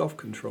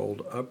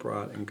self-controlled,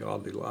 upright, and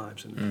godly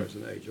lives in the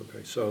present age.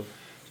 Okay, so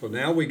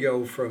now we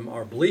go from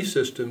our belief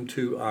system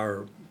to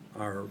our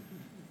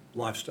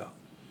lifestyle.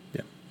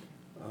 Yeah.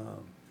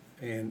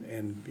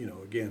 And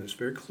again, it's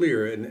very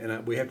clear,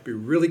 and we have to be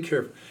really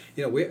careful.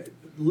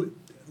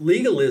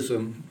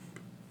 Legalism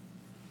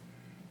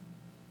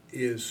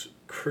is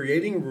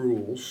creating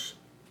rules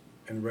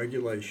and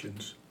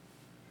regulations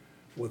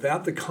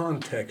without the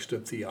context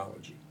of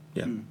theology.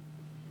 Yeah.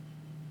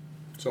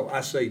 So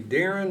I say,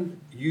 Darin,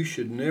 you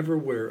should never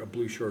wear a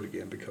blue shirt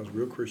again because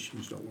real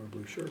Christians don't wear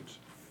blue shirts.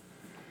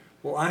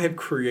 Well, I have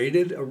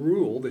created a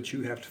rule that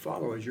you have to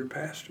follow as your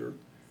pastor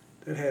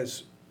that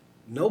has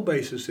no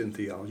basis in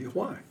theology.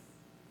 Why?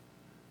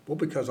 Well,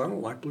 because I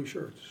don't like blue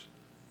shirts.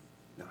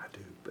 No, I do,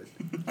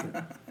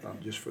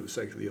 but just for the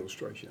sake of the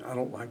illustration. I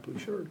don't like blue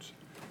shirts,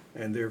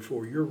 and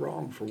therefore you're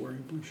wrong for wearing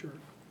a blue shirt.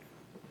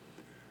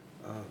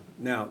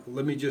 Now,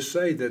 let me just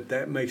say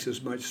that makes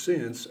as much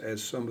sense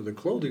as some of the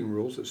clothing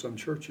rules that some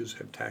churches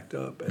have tacked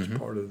up as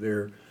part of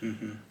their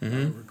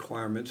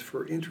requirements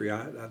for entry.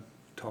 I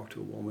talked to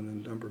a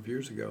woman a number of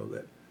years ago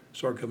that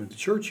started coming to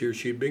church here.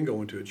 She had been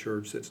going to a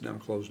church that's now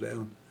closed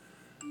down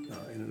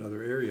in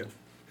another area.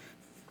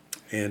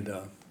 And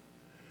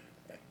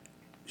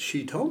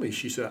she told me,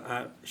 she said,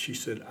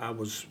 I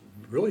was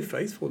really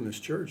faithful in this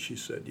church, she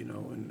said,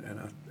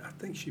 and I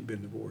think she'd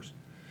been divorced.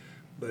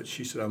 But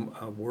she said,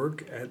 I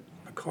work at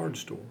a card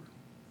store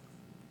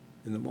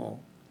in the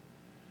mall,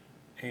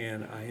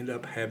 and I end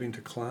up having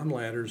to climb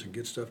ladders and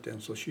get stuff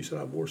down. So she said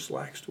I wore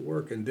slacks to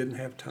work and didn't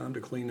have time to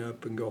clean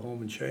up and go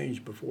home and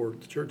change before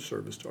the church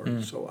service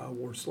started. So I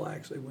wore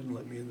slacks. They wouldn't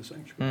let me in the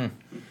sanctuary.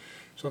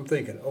 So I'm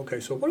thinking, okay,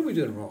 so what are we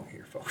doing wrong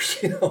here,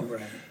 folks?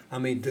 Right. I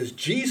mean, does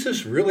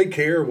Jesus really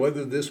care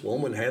whether this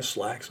woman has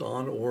slacks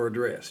on or a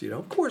dress?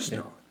 Of course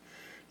not.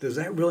 Does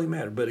that really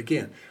matter? But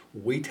again,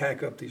 we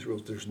tack up these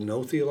rules. There's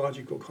no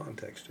theological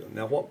context to them.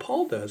 Now, what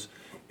Paul does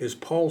is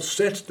Paul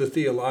sets the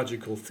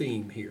theological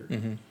theme here.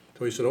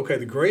 So he said, okay,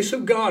 the grace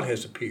of God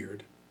has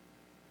appeared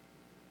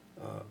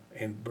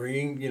and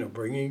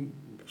bringing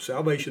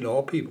salvation to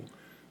all people.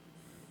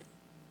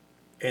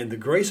 And the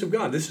grace of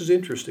God, this is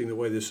interesting the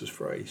way this is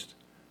phrased.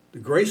 The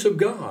grace of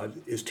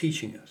God is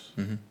teaching us.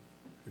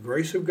 The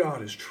grace of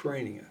God is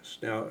training us.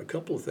 Now, a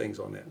couple of things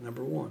on that.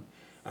 Number one,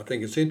 I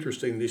think it's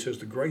interesting that he says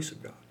the grace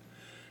of God.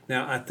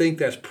 Now, I think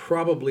that's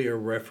probably a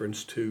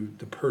reference to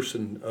the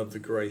person of the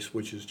grace,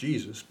 which is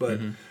Jesus. But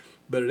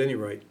at any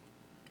rate,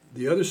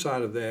 the other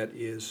side of that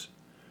is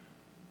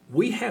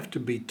we have to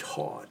be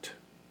taught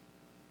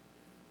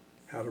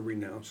how to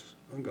renounce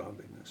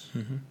ungodliness,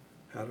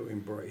 how to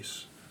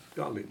embrace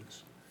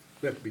godliness.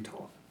 We have to be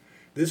taught.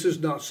 This is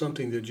not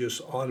something that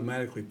just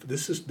automatically,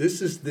 this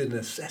is the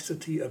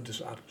necessity of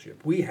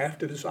discipleship. We have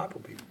to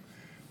disciple people.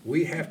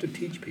 We have to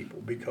teach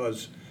people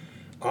because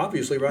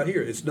obviously right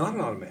here, it's not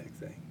an automatic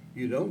thing.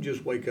 You don't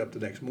just wake up the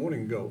next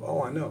morning and go,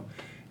 oh, I know.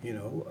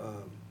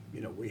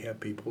 We have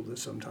people that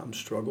sometimes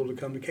struggle to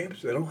come to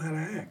campus. They don't know how to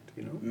act,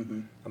 I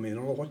mean, they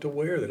don't know what to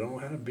wear. They don't know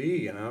how to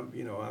be. And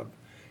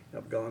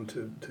I've gone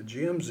to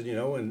gyms,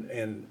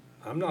 and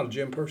I'm not a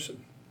gym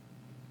person.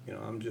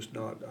 I'm just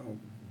not, I don't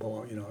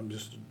belong,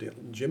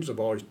 gyms have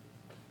always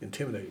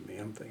intimidated me.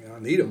 I'm thinking I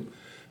need them,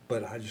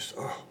 but I just,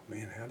 oh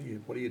man,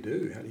 what do you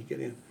do? How do you get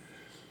in?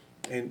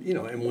 And,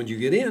 and when you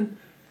get in,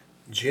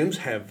 gyms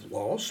have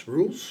laws,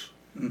 rules.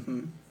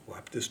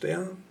 Wipe this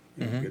down.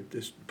 Get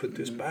this, put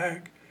this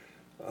back.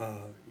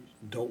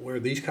 Don't wear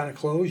these kind of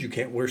clothes. You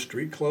can't wear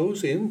street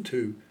clothes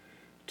into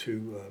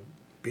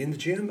be in the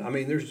gym. I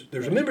mean,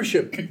 there's a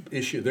membership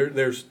issue.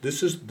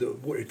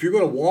 If you're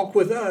going to walk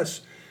with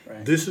us,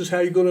 this is how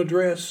you're going to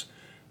dress.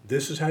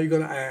 This is how you're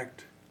going to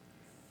act.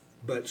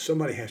 But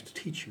somebody has to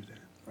teach you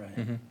that. Right.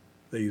 Mm-hmm.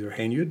 They either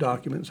hand you a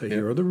document and say,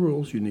 here are the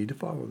rules, you need to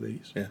follow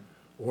these. Yeah.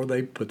 Or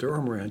they put their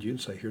arm around you and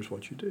say, here's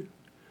what you do.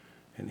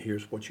 And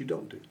here's what you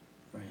don't do.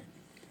 Right.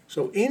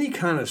 So any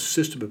kind of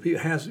system of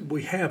people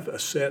we have a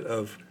set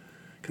of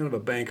kind of a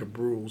bank of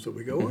rules that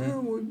we go,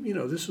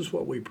 well, this is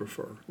what we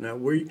prefer. Now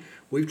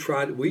we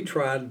tried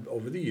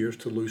over the years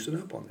to loosen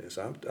up on this.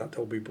 I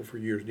told people for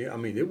years. I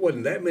mean, it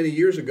wasn't that many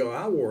years ago.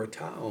 I wore a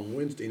tie on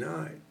Wednesday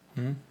night,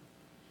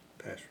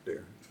 Pastor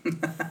Darin.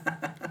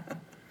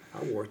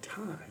 I wore a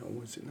tie on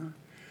Wednesday night,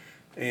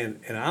 and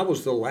I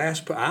was the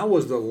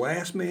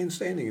last man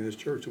standing in this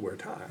church to wear a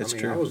tie. It's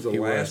true. True. I was the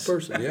last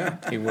person. Yeah,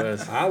 he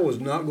was. I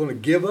was not going to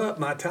give up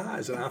my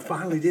ties, and I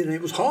finally did, and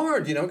it was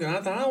hard, because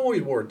I thought I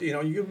always wore it.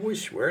 You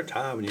always wear a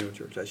tie when you go to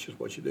church. That's just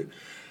what you do.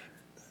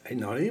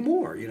 And not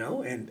anymore,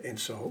 and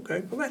so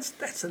okay, well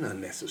that's an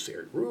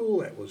unnecessary rule.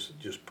 That was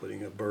just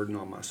putting a burden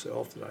on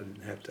myself that I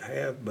didn't have to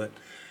have, but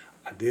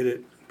I did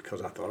it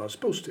because I thought I was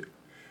supposed to.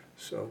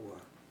 So.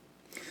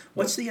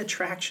 What's the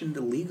attraction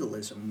to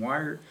legalism?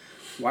 Why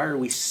are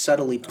we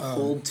subtly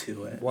pulled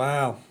to it?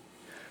 Wow.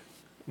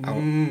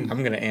 I'm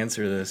going to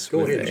answer this Go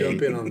ahead,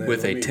 jump in on that.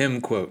 with a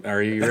Tim quote.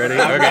 Are you ready?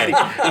 Okay.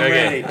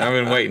 Ready. I've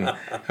been waiting. All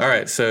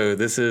right. So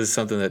this is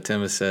something that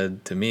Tim has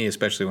said to me,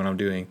 especially when I'm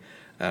doing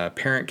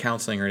parent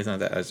counseling or anything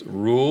like that. As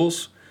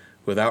rules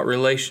without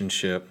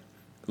relationship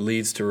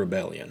leads to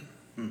rebellion.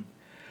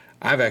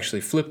 I've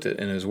actually flipped it,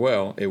 and as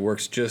well, it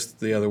works just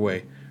the other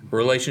way.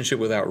 Relationship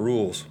without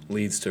rules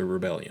leads to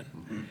rebellion.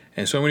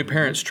 And so many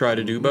parents try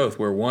to do both,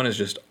 where one is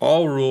just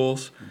all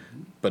rules,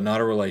 but not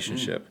a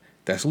relationship.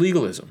 That's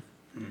legalism.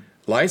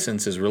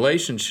 License is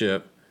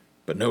relationship,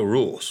 but no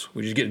rules.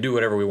 We just get to do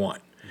whatever we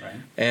want. Right.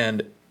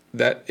 And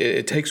that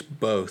it takes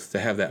both to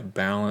have that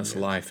balanced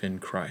life in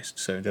Christ.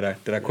 So did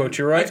I quote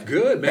you right? That's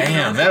good, man.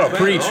 Bam, that'll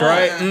preach,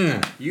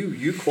 right?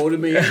 You quoted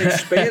me and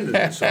expanded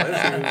it, so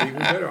that's even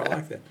better. I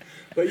like that.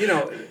 But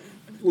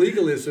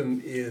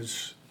legalism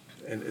is,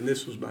 and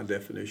this was my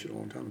definition a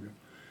long time ago.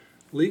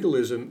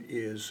 Legalism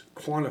is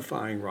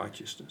quantifying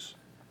righteousness.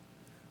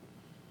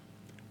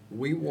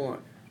 We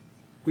want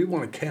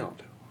to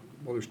count.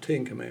 Well, there's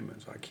 10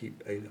 commandments. I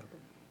keep 8 of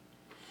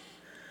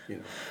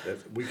them.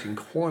 That we can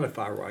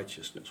quantify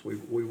righteousness.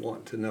 We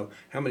want to know,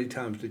 how many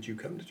times did you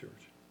come to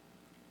church?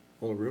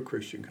 Well, a real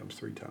Christian comes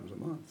 3 times a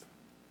month.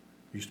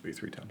 Used to be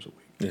 3 times a week.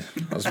 Yeah,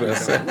 I was about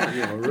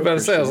to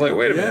say. I was like,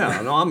 wait a minute.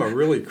 Yeah, no, I'm a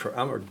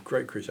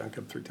great Christian. I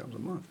come 3 times a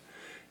month.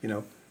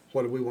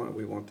 What do we want?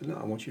 We want to know.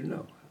 I want you to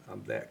know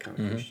I'm that kind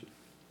of Christian.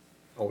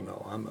 Oh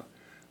no,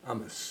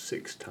 I'm a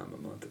 6 time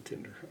a month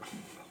attender.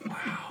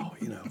 Wow,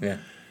 Yeah.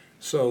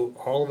 So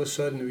all of a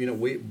sudden, we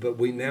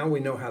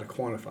know how to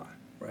quantify.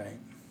 Right.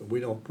 We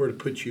know where to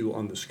put you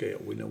on the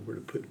scale. We know where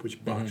to put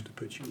which box to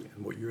put you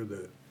in. Well, you're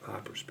the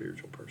hyper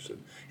spiritual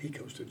person. He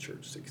goes to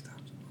church 6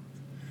 times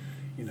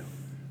a month.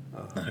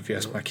 Not if you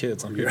ask my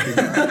kids. I'm here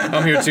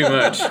too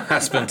much. I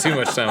spend too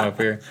much time up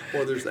here.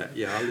 Well, there's that.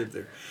 Yeah, I live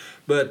there,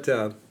 but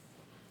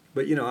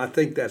I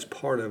think that's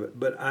part of it.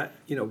 But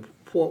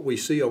what we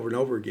see over and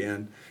over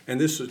again, and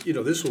this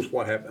was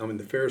what happened. I mean,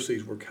 the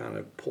Pharisees were kind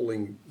of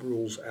pulling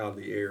rules out of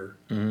the air,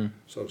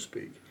 so to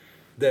speak,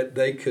 that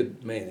they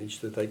could manage,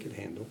 that they could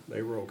handle.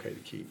 They were okay to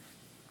keep,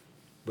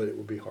 but it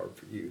would be hard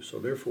for you. So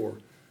therefore,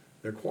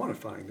 they're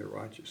quantifying their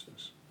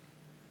righteousness.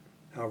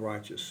 How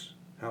righteous?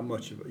 How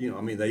much of it?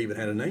 They even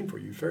had a name for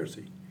you,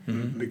 Pharisee,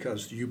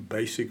 because you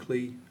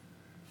basically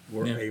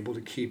were able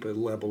to keep a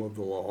level of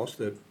the laws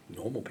that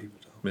normal people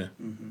don't. Yeah.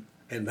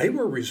 And they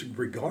were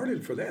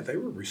regarded for that. They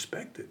were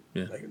respected.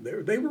 Yeah.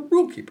 They were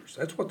rule keepers.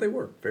 That's what they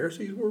were.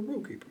 Pharisees were rule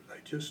keepers.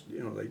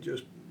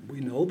 We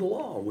know the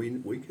law.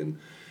 We can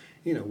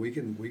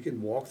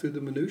walk through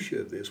the minutiae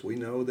of this. We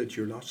know that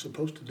you're not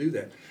supposed to do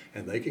that.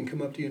 And they can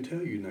come up to you and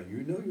tell you, now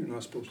you know you're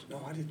not supposed to.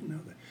 No, I didn't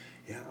know that.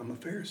 Yeah, I'm a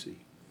Pharisee.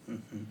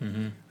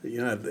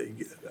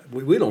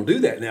 We don't do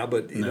that now,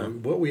 but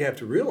what we have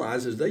to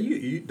realize is they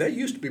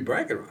used to be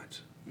bragging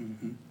rights.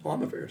 Oh,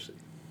 I'm a Pharisee.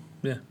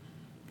 Yeah.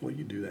 Well,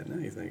 you do that now.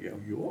 You think,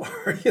 you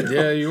are.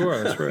 Yeah, you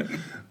are. That's right.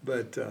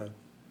 But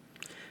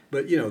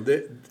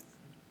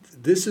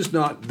this is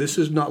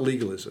not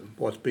legalism.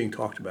 What's being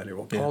talked about here?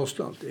 What Paul's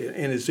talking,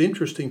 and it's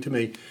interesting to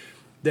me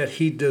that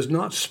he does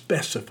not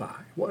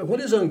specify what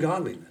is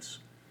ungodliness.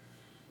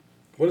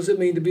 What does it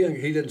mean to be?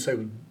 He doesn't say,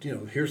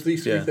 here's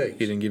these 3 things.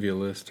 He didn't give you a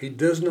list. He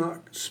does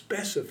not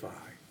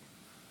specify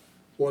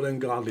what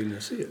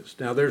ungodliness is.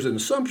 Now, there's an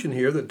assumption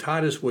here that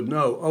Titus would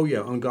know,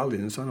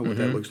 ungodliness, I know what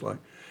that looks like.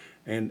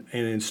 And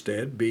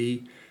instead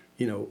be,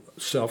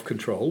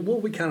 self-control. Well,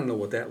 we kind of know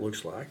what that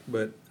looks like.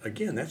 But,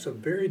 again, that's a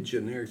very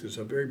generic, it's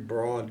a very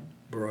broad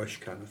brush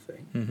kind of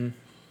thing.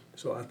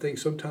 So I think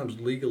sometimes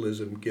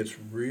legalism gets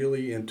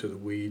really into the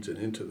weeds and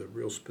into the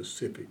real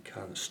specific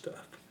kind of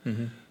stuff.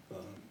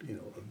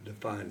 Of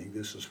defining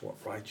this is what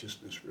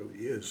righteousness really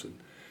is and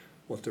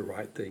what the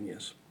right thing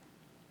is.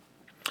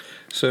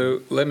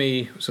 So let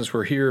me, since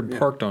we're here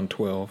parked on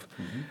 12,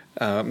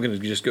 I'm going to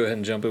just go ahead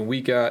and jump in.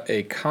 We got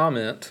a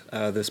comment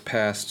this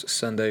past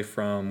Sunday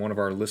from one of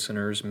our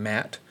listeners,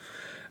 Matt,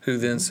 who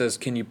then says,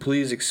 can you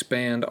please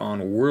expand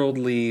on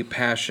worldly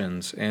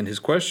passions? And his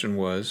question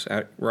was,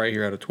 right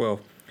here out of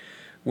 12,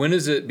 when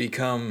does it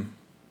become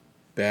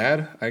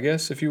bad, I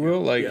guess, if you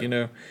will? Like,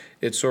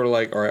 it's sort of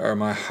like, are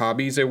my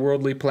hobbies a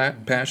worldly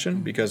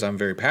passion? Because I'm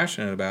very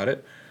passionate about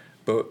it.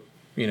 But,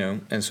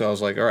 and so I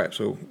was like, all right,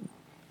 so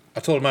I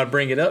told him I'd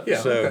bring it up,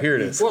 so here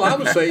it is. Well, I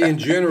would say in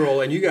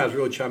general, and you guys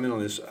really chime in on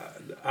this,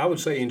 I would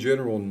say in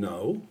general,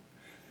 no,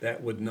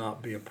 that would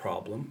not be a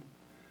problem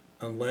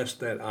unless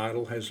that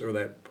idol or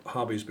that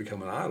hobby's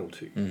become an idol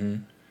to you. Mm-hmm.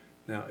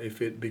 Now,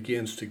 if it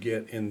begins to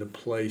get in the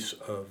place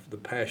of the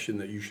passion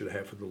that you should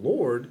have for the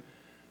Lord,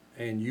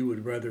 and you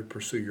would rather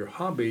pursue your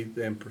hobby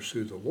than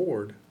pursue the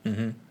Lord,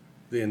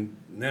 then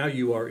now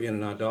you are in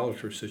an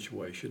idolatrous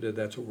situation, and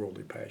that's a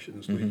worldly passion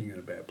that's leading you in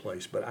a bad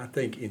place. But I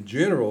think in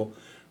general,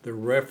 the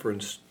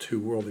reference to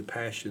worldly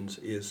passions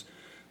is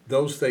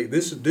those things.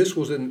 This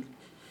was in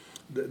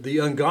the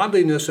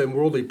ungodliness and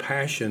worldly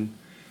passion.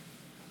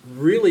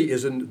 Really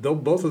isn't. Though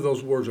both of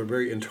those words are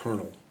very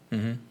internal.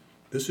 Mm-hmm.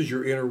 This is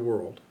your inner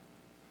world.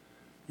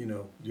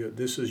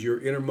 This is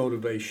your inner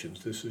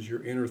motivations. This is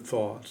your inner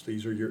thoughts.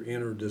 These are your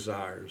inner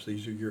desires.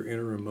 These are your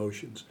inner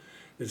emotions.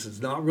 This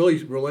is not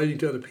really relating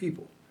to other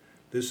people.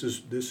 This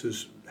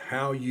is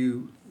how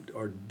you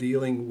are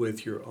dealing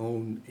with your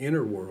own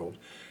inner world.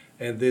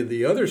 And then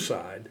the other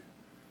side,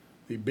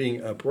 the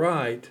being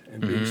upright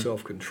and being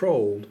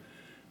self-controlled,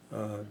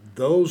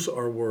 those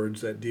are words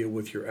that deal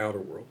with your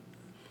outer world.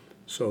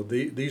 So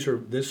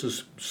this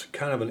is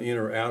kind of an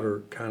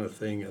inner-outer kind of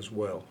thing as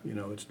well.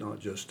 It's not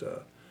just, I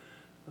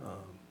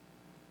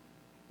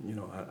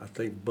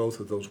think both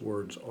of those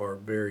words are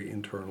very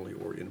internally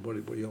oriented.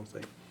 What do y'all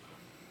think?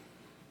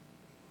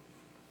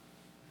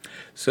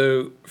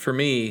 So for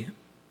me,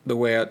 the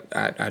way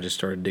I just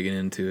started digging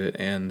into it,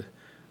 and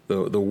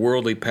the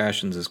worldly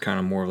passions is kind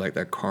of more like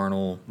that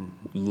carnal,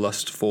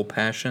 lustful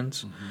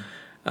passions.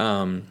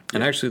 And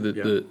actually,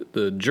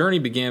 the journey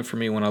began for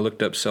me when I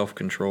looked up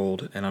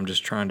self-controlled, and I'm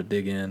just trying to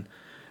dig in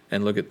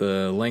and look at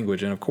the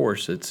language. And of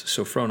course, it's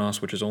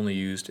sophronos, which is only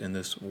used in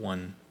this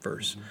one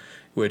verse,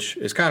 which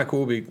is kind of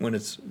cool when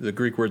it's the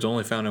Greek word's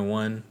only found in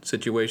one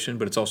situation,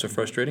 but it's also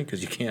frustrating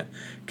because you can't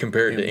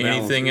compare it to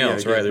anything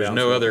else, right? There's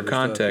no other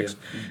context,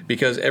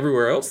 because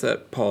everywhere else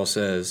that Paul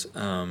says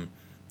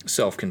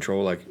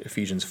self-control, like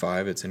Ephesians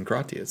 5, it's in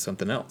kratia, it's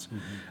something else.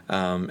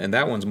 And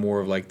that one's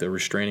more of like the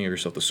restraining of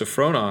yourself. The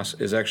sophronos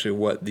is actually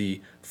what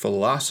the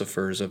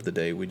philosophers of the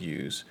day would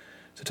use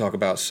to talk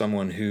about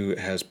someone who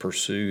has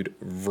pursued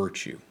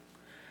virtue,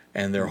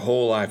 and their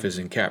whole life is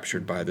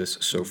encaptured by this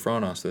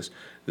sophronos,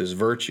 this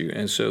virtue.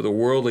 And so the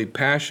worldly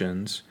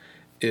passions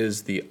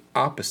is the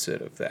opposite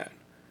of that,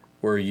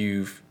 where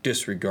you've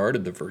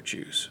disregarded the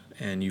virtues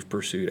and you've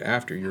pursued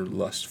after your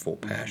lustful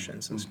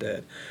passions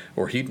instead,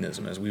 or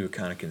hedonism, as we would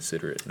kind of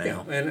consider it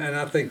now. Yeah, and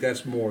I think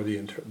that's more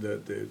the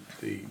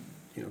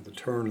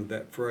turn of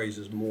that phrase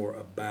is more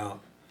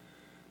about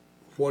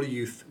what do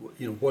you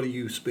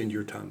spend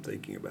your time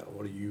thinking about?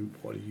 What do you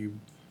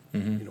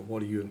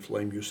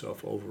inflame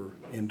yourself over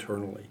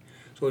internally?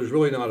 So there's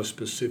really not a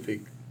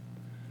specific.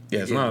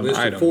 Yeah, it's not an list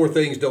item. Of 4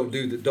 things. Don't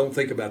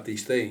think about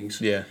these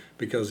things. Yeah.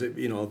 Because if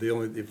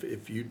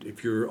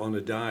you're on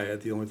a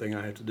diet, the only thing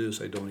I have to do is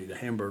say don't eat a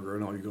hamburger,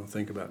 and all you're going to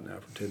think about now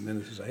for 10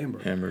 minutes is a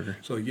hamburger.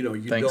 So you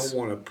don't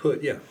want to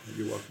put. Yeah,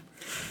 you're welcome.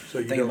 So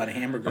you think about a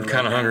hamburger. I'm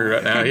kind of hungry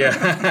right now. Yeah.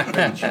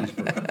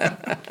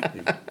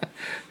 Cheeseburger.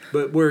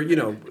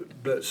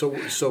 But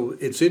so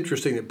it's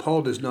interesting that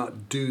Paul does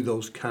not do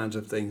those kinds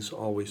of things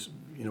always,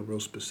 real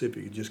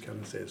specific. He just kind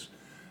of says,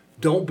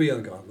 don't be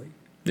ungodly.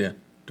 Yeah.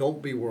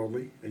 Don't be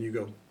worldly. And you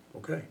go,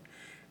 okay.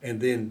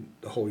 And then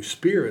the Holy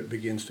Spirit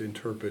begins to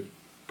interpret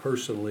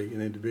personally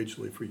and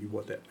individually for you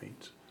what that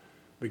means.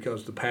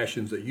 Because the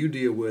passions that you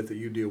deal with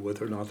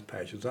are not the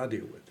passions I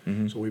deal with.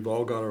 Mm-hmm. So we've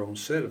all got our own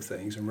set of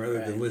things. And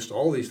rather than list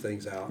all these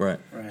things out,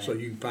 so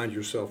you can find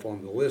yourself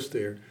on the list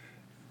there,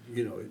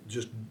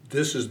 just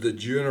this is the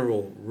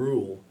general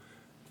rule.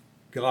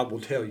 God will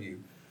tell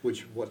you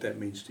what that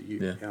means to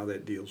you, how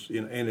that deals.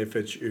 And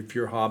if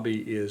your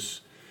hobby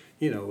is,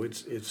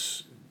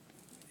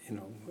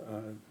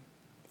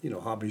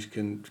 hobbies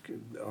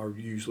are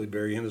usually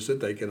very innocent.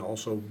 They can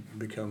also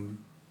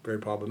become very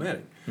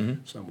problematic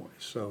some ways.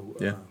 So,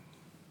 I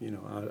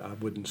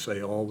wouldn't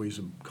say always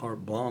a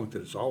carte blanche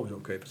that it's always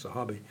okay if it's a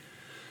hobby.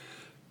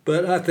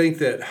 But I think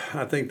that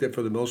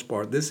for the most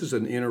part, this is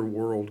an inner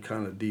world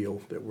kind of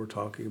deal that we're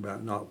talking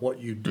about, not what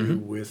you do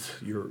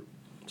with your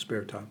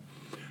spare time.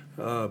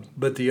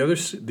 But the other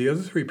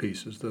 3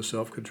 pieces, the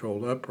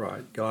self-controlled,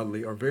 upright,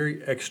 godly, are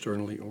very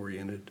externally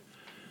oriented.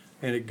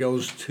 And it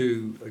goes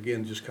to,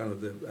 again, just kind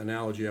of the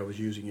analogy I was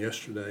using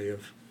yesterday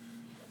of,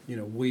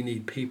 we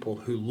need people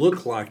who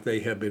look like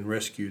they have been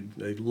rescued.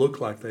 They look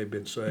like they've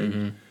been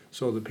saved.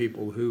 So the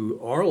people who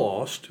are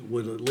lost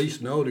would at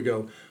least know to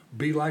go,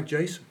 be like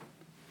Jason.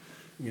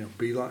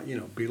 Be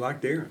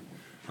like Darin.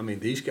 I mean,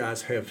 these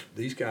guys have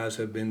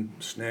been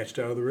snatched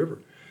out of the river,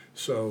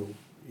 so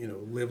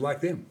live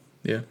like them.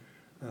 Yeah.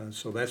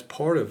 So that's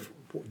part of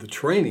the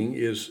training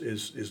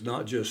is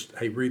not just,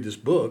 hey, read this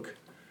book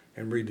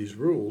and read these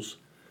rules,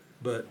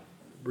 but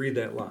read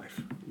that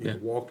life.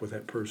 Walk with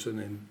that person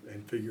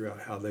and figure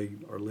out how they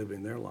are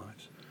living their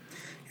lives.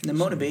 And the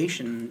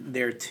motivation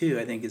there too,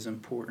 I think, is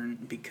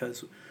important,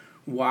 because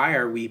why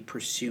are we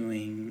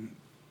pursuing?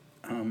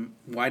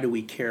 Why do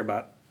we care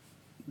about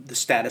the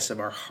status of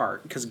our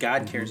heart? Because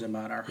God cares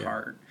about our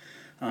heart.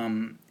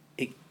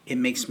 It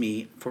makes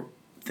me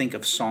think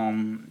of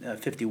Psalm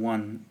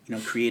 51.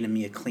 Create in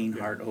me a clean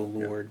heart, O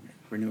Lord,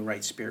 renew a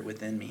right spirit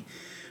within me.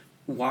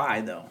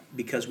 Why though?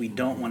 Because we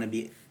don't want to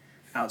be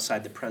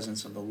outside the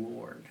presence of the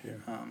Lord.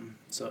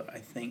 So I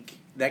think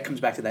that comes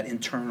back to that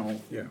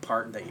internal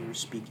part that you were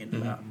speaking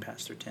about,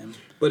 Pastor Tim.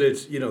 But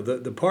it's,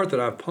 the part that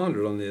I've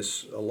pondered on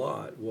this a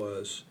lot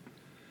was,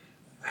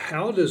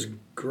 how does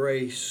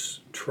grace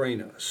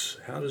train us?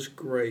 How does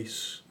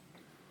grace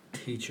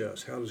teach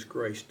us? How does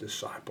grace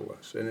disciple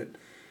us? And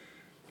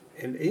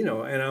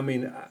I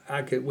mean,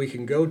 we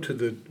can go to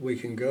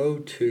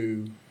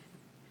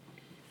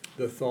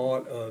the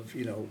thought of,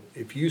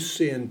 if you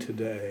sin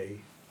today,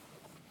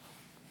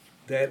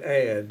 that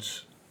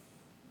adds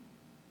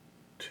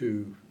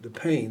to the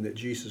pain that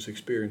Jesus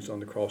experienced on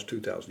the cross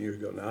 2,000 years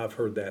ago. Now, I've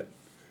heard that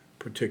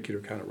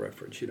particular kind of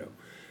reference,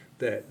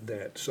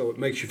 that so it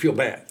makes you feel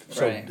bad.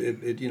 So right.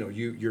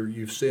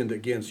 You've sinned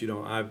against.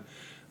 One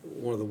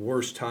of the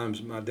worst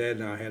times my dad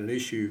and I had an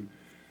issue.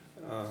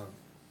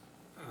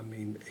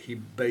 He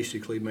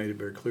basically made it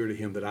very clear to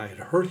him that I had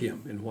hurt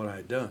him in what I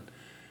had done.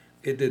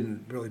 It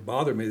didn't really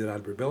bother me that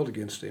I'd rebelled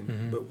against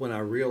him, but when I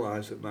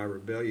realized that my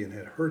rebellion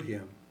had hurt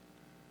him,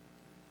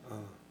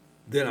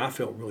 then I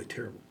felt really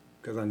terrible,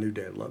 because I knew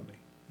Dad loved me.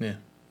 Yeah.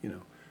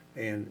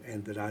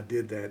 And that I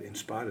did that in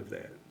spite of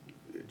that.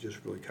 It just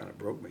really kind of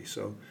broke me.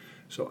 So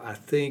I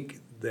think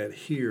that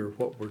here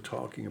what we're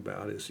talking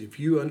about is, if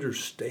you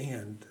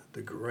understand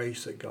the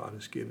grace that God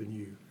has given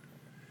you,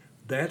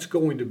 that's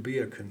going to be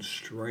a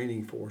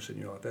constraining force in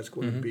your life. That's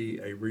going to be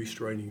a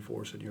restraining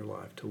force in your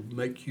life to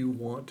make you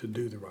want to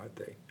do the right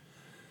thing.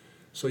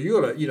 So you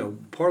ought to,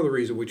 part of the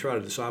reason we try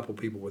to disciple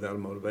people without a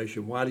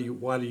motivation, why do you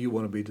want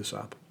to be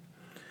discipled?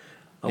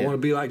 I want to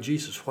be like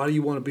Jesus. Why do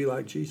you want to be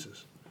like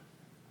Jesus?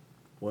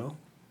 Well,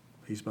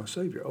 he's my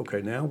Savior.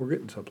 Okay, now we're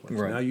getting someplace.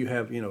 Right. Now you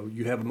have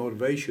a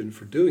motivation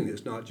for doing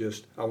this, not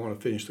just, I want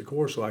to finish the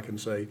course so I can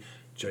say,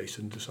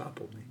 Jason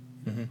discipled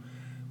me.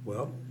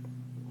 Well,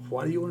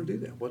 why do you want to do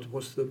that?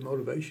 What's the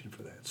motivation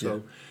for that?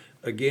 So,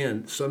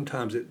 again,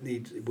 sometimes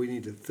we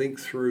need to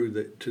think through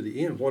to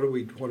the end. What are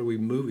we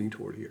moving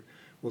toward here?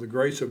 Well, the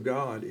grace of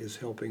God is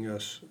helping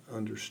us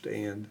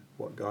understand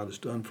what God has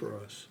done for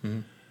us.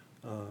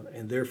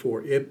 And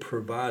therefore, it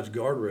provides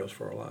guardrails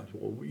for our lives.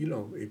 Well,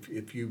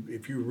 if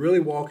you're really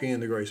walking in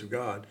the grace of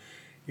God,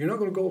 you're not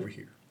going to go over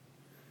here.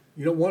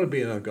 You don't want to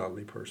be an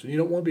ungodly person. You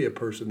don't want to be a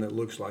person that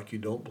looks like you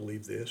don't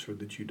believe this or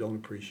that you don't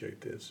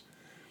appreciate this.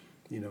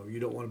 You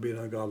don't want to be an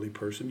ungodly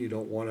person. You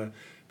don't want to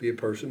be a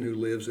person who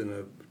lives in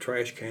a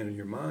trash can in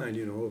your mind,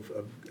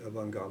 of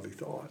ungodly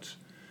thoughts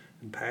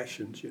and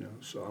passions.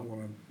 So I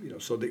want to,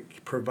 so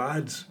that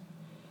provides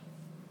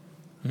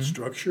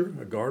structure,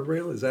 a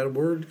guardrail. Is that a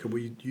word? Could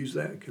we use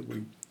that?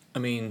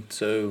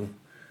 So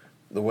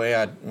the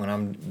way when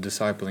I'm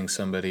discipling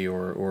somebody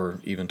or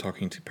even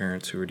talking to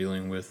parents who are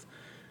dealing with,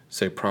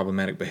 say,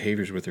 problematic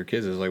behaviors with their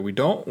kids, is like, we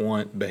don't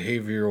want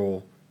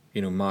behavioral,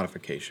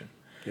 modification.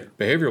 Yeah.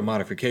 Behavioral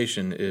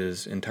modification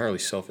is entirely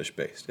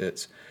selfish-based.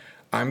 It's,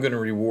 I'm going to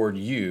reward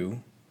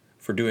you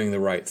for doing the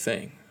right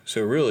thing.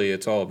 So really,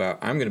 it's all about,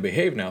 I'm going to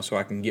behave now so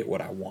I can get what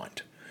I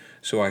want,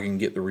 so I can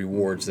get the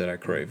rewards that I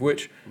crave,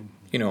 which,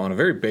 on a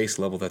very base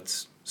level,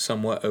 that's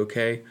somewhat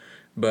okay.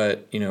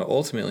 But,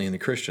 ultimately in the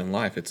Christian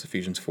life, it's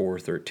Ephesians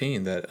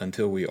 4:13, that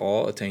until we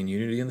all attain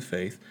unity in the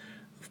faith,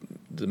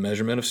 the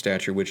measurement of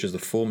stature, which is the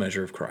full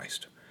measure of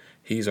Christ.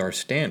 He's our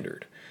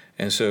standard.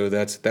 And so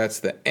that's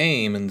the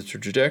aim and the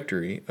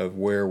trajectory of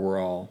where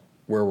we're all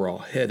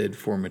headed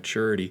for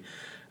maturity,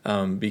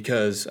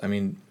 because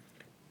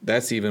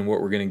that's even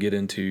what we're going to get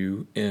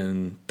into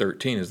in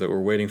 13, is that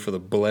we're waiting for the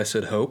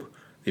blessed hope,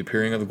 the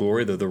appearing of the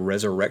glory, the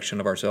resurrection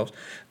of ourselves.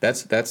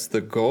 That's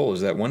the goal,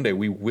 is that one day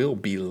we will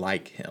be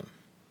like Him,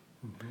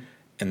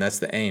 and that's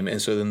the aim. And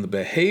so then the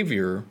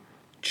behavior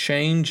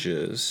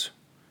changes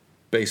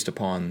based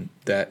upon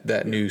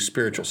that new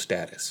spiritual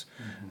status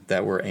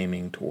that we're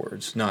aiming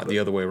towards, not the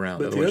other way around.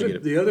 But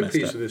the other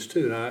piece of this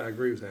too, and I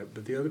agree with that,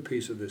 but the other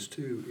piece of this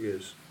too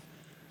is,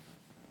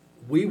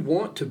 we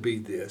want to be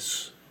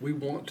this. We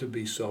want to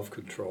be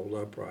self-controlled,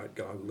 upright,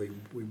 godly.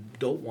 We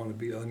don't want to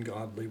be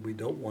ungodly. We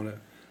don't want to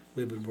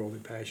live in worldly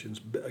passions.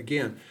 But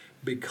again,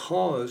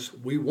 because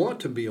we want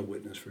to be a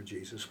witness for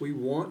Jesus. We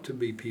want to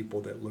be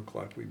people that look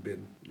like we've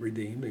been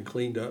redeemed and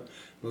cleaned up.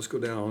 Let's go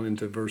down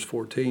into verse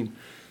 14.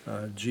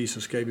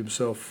 Jesus gave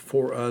Himself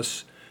for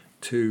us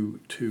to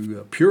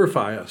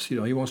purify us.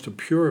 He wants to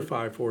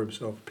purify for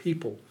Himself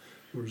people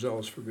who are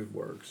zealous for good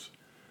works.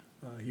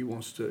 He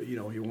wants to,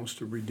 he wants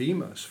to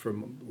redeem us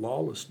from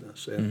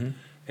lawlessness,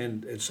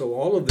 and so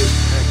all of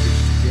this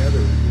packaged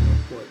together,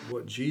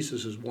 what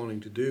Jesus is wanting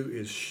to do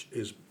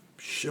is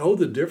show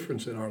the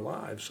difference in our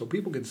lives so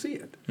people can see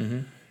it.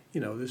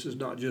 This is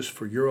not just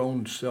for your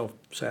own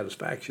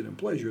self-satisfaction and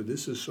pleasure.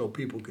 This is so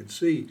people can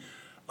see,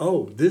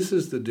 oh, this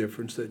is the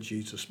difference that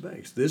Jesus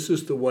makes. This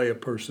is the way a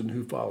person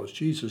who follows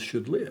Jesus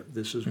should live.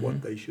 This is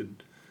what they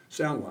should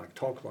sound like,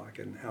 talk like,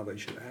 and how they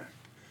should act.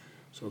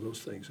 So those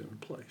things are in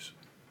place.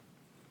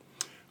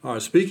 All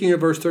right, speaking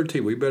of verse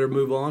 13, we better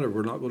move on or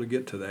we're not going to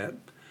get to that.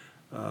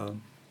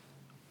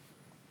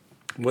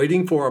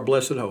 Waiting for our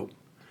blessed hope,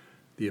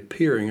 the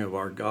appearing of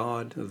our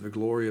God, of the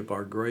glory of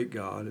our great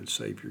God and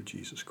Savior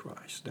Jesus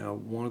Christ. Now,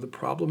 one of the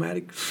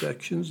problematic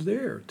sections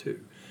there,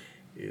 too,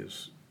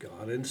 is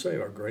God and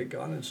Savior, our great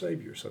God and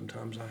Savior.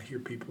 Sometimes I hear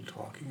people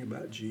talking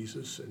about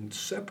Jesus and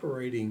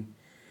separating,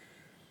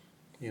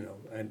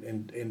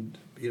 and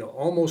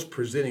almost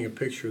presenting a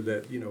picture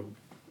that,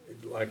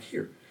 like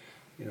here,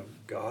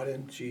 God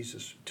and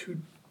Jesus, two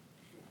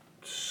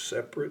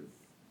separate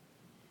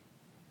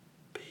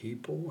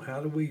people.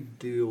 How do we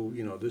deal,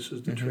 this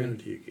is the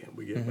Trinity again.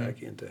 We get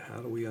back into how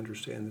do we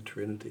understand the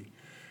Trinity.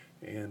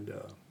 And,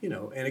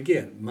 and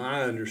again,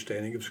 my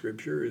understanding of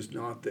Scripture is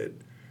not that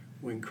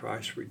when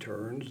Christ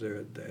returns,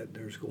 that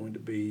there's going to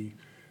be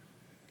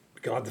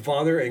God the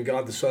Father and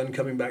God the Son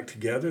coming back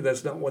together.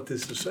 That's not what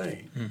this is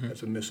saying.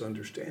 That's a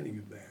misunderstanding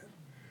of that.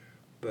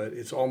 But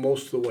it's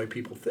almost the way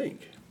people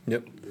think.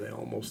 Yep. They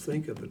almost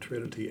think of the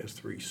Trinity as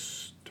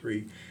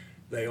three.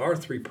 They are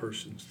three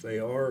persons. They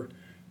are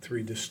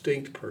three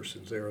distinct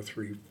persons. They are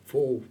three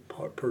full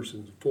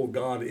persons, full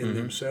God in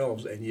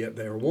themselves, and yet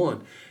they are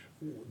one.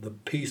 The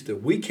piece that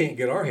we can't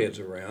get our heads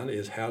around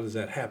is how does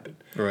that happen?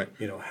 Right.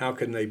 How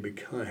can they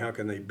become? How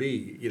can they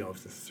be?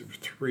 If the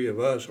three of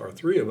us are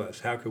three of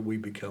us, how can we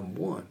become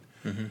one?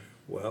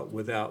 Well,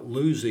 without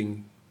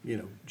losing,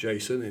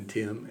 Jason and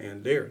Tim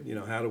and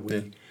Darin. How do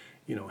we?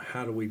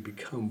 How do we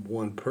become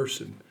one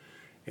person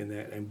in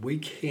that? And we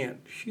can't,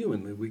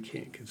 humanly, we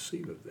can't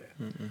conceive of that.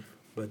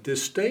 But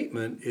this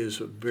statement is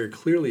very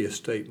clearly a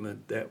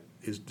statement that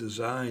is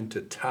designed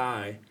to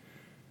tie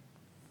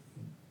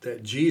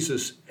that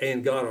Jesus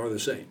and God are the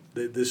same.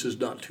 This is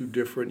not two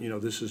different,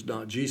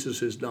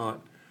 Jesus is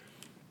not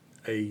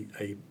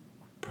a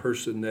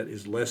person that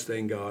is less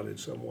than God in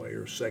some way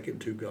or second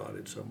to God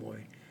in some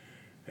way.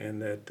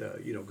 And that,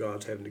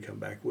 God's having to come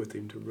back with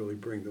him to really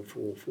bring the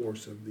full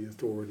force of the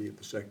authority of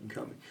the second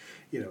coming.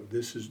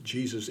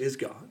 Jesus is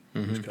God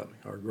who's coming,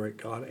 our great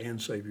God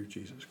and Savior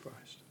Jesus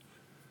Christ.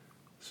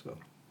 So.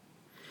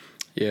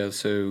 Yeah,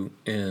 so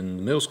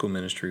in middle school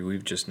ministry,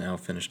 we've just now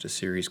finished a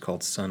series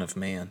called Son of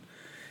Man.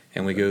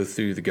 And we go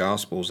through the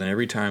Gospels, and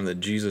every time that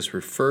Jesus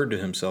referred to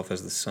himself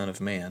as the Son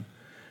of Man,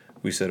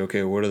 we said,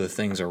 okay, what are the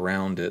things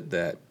around it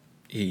that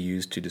he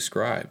used to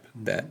describe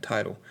that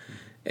title?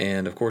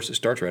 And, of course, it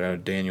starts right out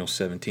of Daniel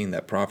 17,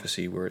 that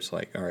prophecy where it's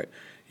like, all right,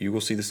 you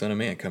will see the Son of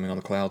Man coming on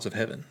the clouds of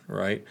heaven,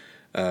 right?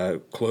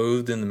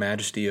 Clothed in the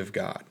majesty of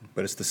God.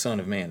 But it's the Son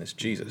of Man, it's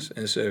Jesus.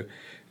 And so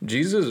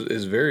Jesus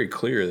is very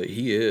clear that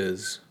he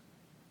is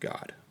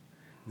God,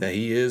 that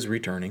he is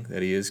returning,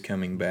 that he is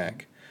coming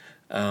back.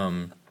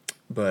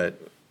 But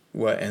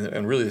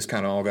and really this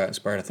kind of all got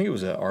inspired. I think it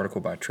was an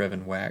article by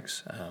Trevin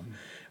Wax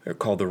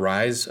called The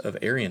Rise of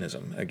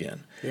Arianism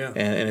again. Yeah.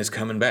 And it's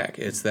coming back.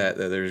 It's that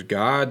there's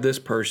God, this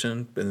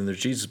person, and then there's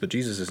Jesus, but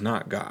Jesus is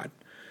not God.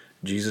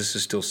 Jesus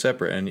is still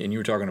separate. And you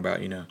were talking about,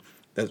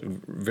 that's a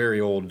very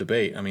old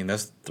debate. I mean,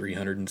 that's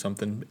 300 and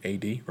something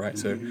AD, right?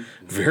 So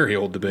very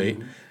old debate.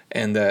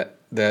 And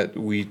that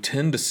we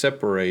tend to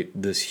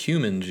separate this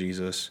human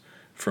Jesus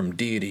from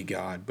deity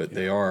God, but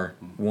they are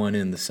one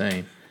in the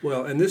same.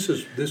 Well, and this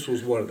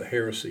was one of the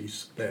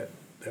heresies that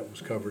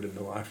was covered in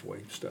the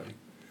Lifeway study.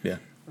 Yeah.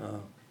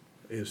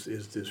 Is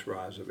this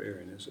rise of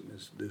Arianism?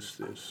 Is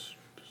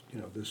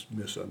this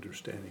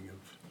misunderstanding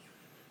of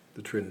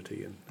the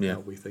Trinity and how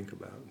we think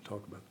about and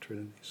talk about the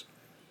Trinity? So,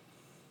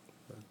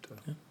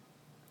 but,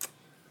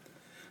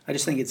 I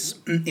just think it's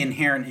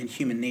inherent in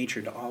human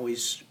nature to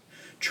always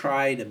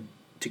try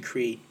to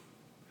create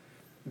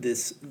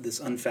this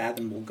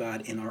unfathomable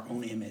God in our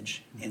own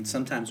image. And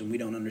sometimes when we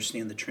don't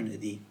understand the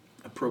Trinity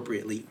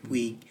appropriately,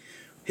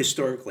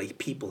 historically,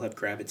 people have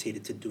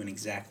gravitated to doing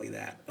exactly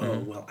that. Oh,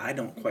 well, I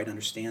don't quite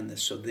understand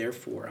this, so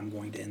therefore I'm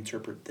going to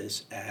interpret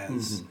this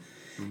as...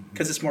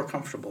 Because it's more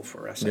comfortable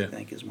for us, I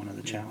think, is one of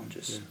the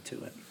challenges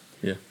to it.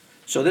 Yeah.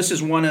 So this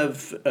is one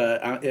of,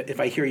 if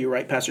I hear you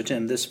right, Pastor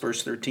Tim, this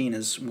verse 13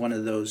 is one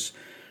of those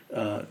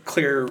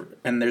clear,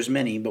 and there's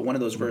many, but one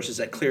of those verses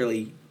that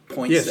clearly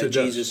points that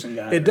Jesus and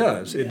God. It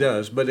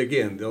does. But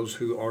again, those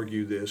who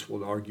argue this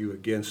will argue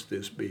against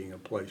this being a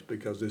place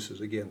because this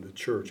is, again, the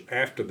church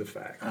after the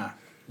fact,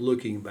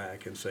 looking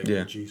back and saying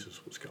that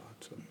Jesus was God.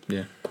 So.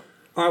 Yeah.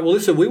 All right, well,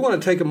 listen, we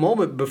want to take a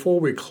moment before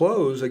we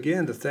close,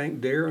 again, to thank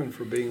Darin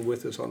for being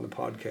with us on the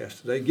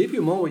podcast today. Give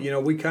you a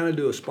moment. We kind of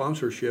do a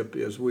sponsorship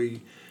as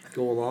we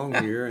go along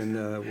here, and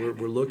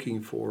we're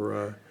looking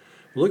for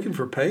Looking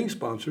for paying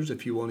sponsors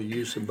if you want to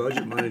use some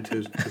budget money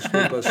to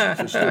slip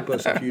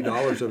us a few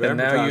dollars of And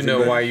advertising. now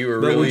you know why you were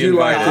but really would you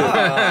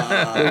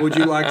invited. but would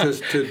you like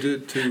us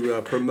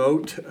to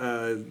promote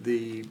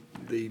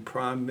the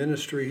Prime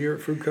Ministry here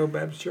at Fruit Cove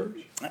Baptist Church?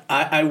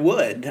 I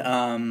would.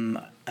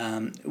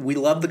 We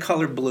love the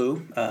color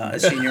blue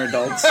as senior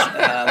adults.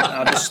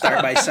 I'll just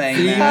start by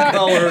saying that.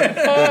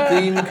 The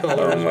theme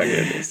color. Oh my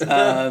goodness.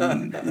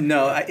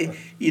 No,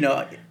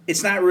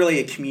 it's not really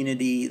a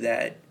community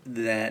that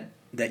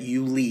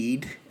you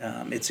lead.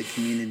 It's a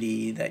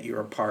community that you're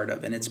a part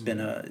of, and it's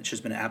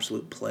just been an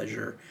absolute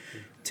pleasure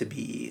to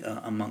be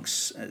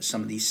amongst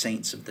some of these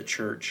saints of the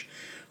church.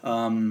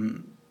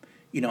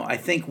 I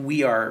think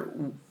we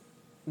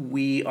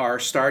are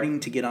starting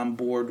to get on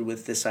board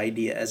with this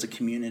idea as a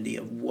community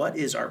of what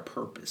is our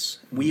purpose.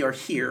 We are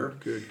here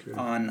Good.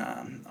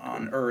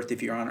 on earth.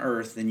 If you're on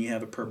earth, then you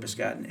have a purpose.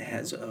 God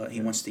has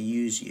He wants to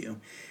use you,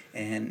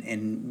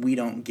 and we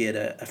don't get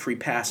a free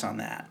pass on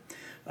that,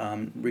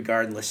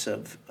 regardless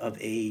of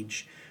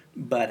age.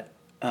 But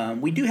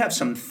we do have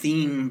some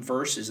theme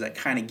verses that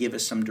kind of give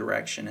us some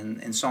direction,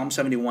 and Psalm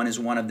 71 is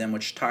one of them,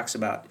 which talks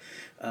about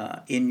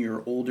in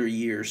your older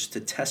years to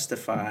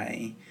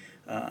testify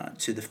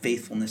to the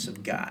faithfulness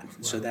of God. Wow.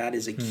 So that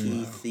is a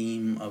key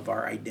theme of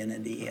our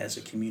identity as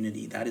a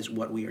community. That is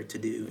what we are to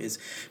do, is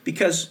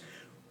because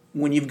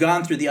when you've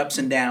gone through the ups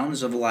and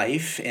downs of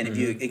life, and if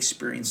you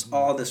experience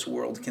all this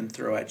world can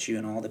throw at you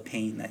and all the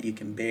pain that you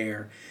can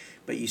bear,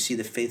 but you see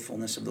the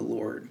faithfulness of the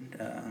Lord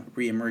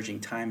re-emerging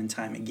time and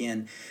time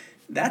again,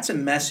 that's a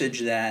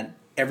message that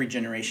every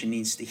generation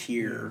needs to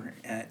hear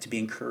to be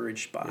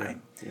encouraged by.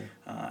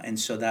 And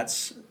so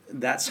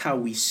that's how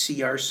we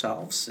see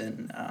ourselves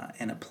and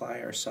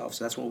apply ourselves.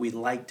 So that's what we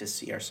like to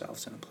see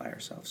ourselves and apply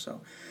ourselves.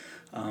 So,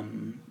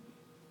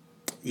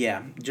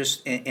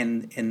 just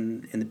and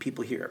the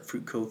people here at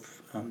Fruit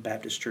Cove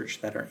Baptist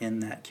Church that are in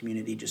that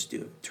community just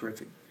do a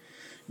terrific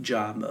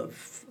job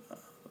of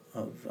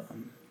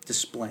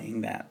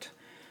displaying that.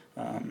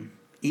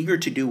 Eager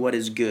to do what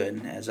is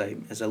good, as I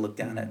look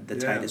down at the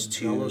Titus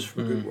 2. Zealous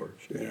for good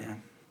works. Yeah.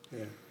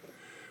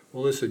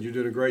 Well, listen, you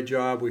did a great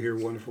job. We hear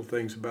wonderful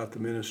things about the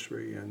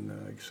ministry, and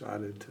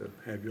excited to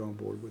have you on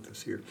board with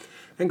us here.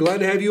 And glad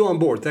to have you on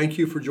board. Thank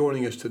you for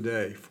joining us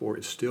today for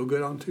It's Still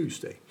Good on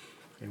Tuesday.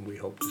 And we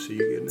hope to see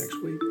you again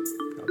next week.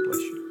 God bless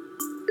you.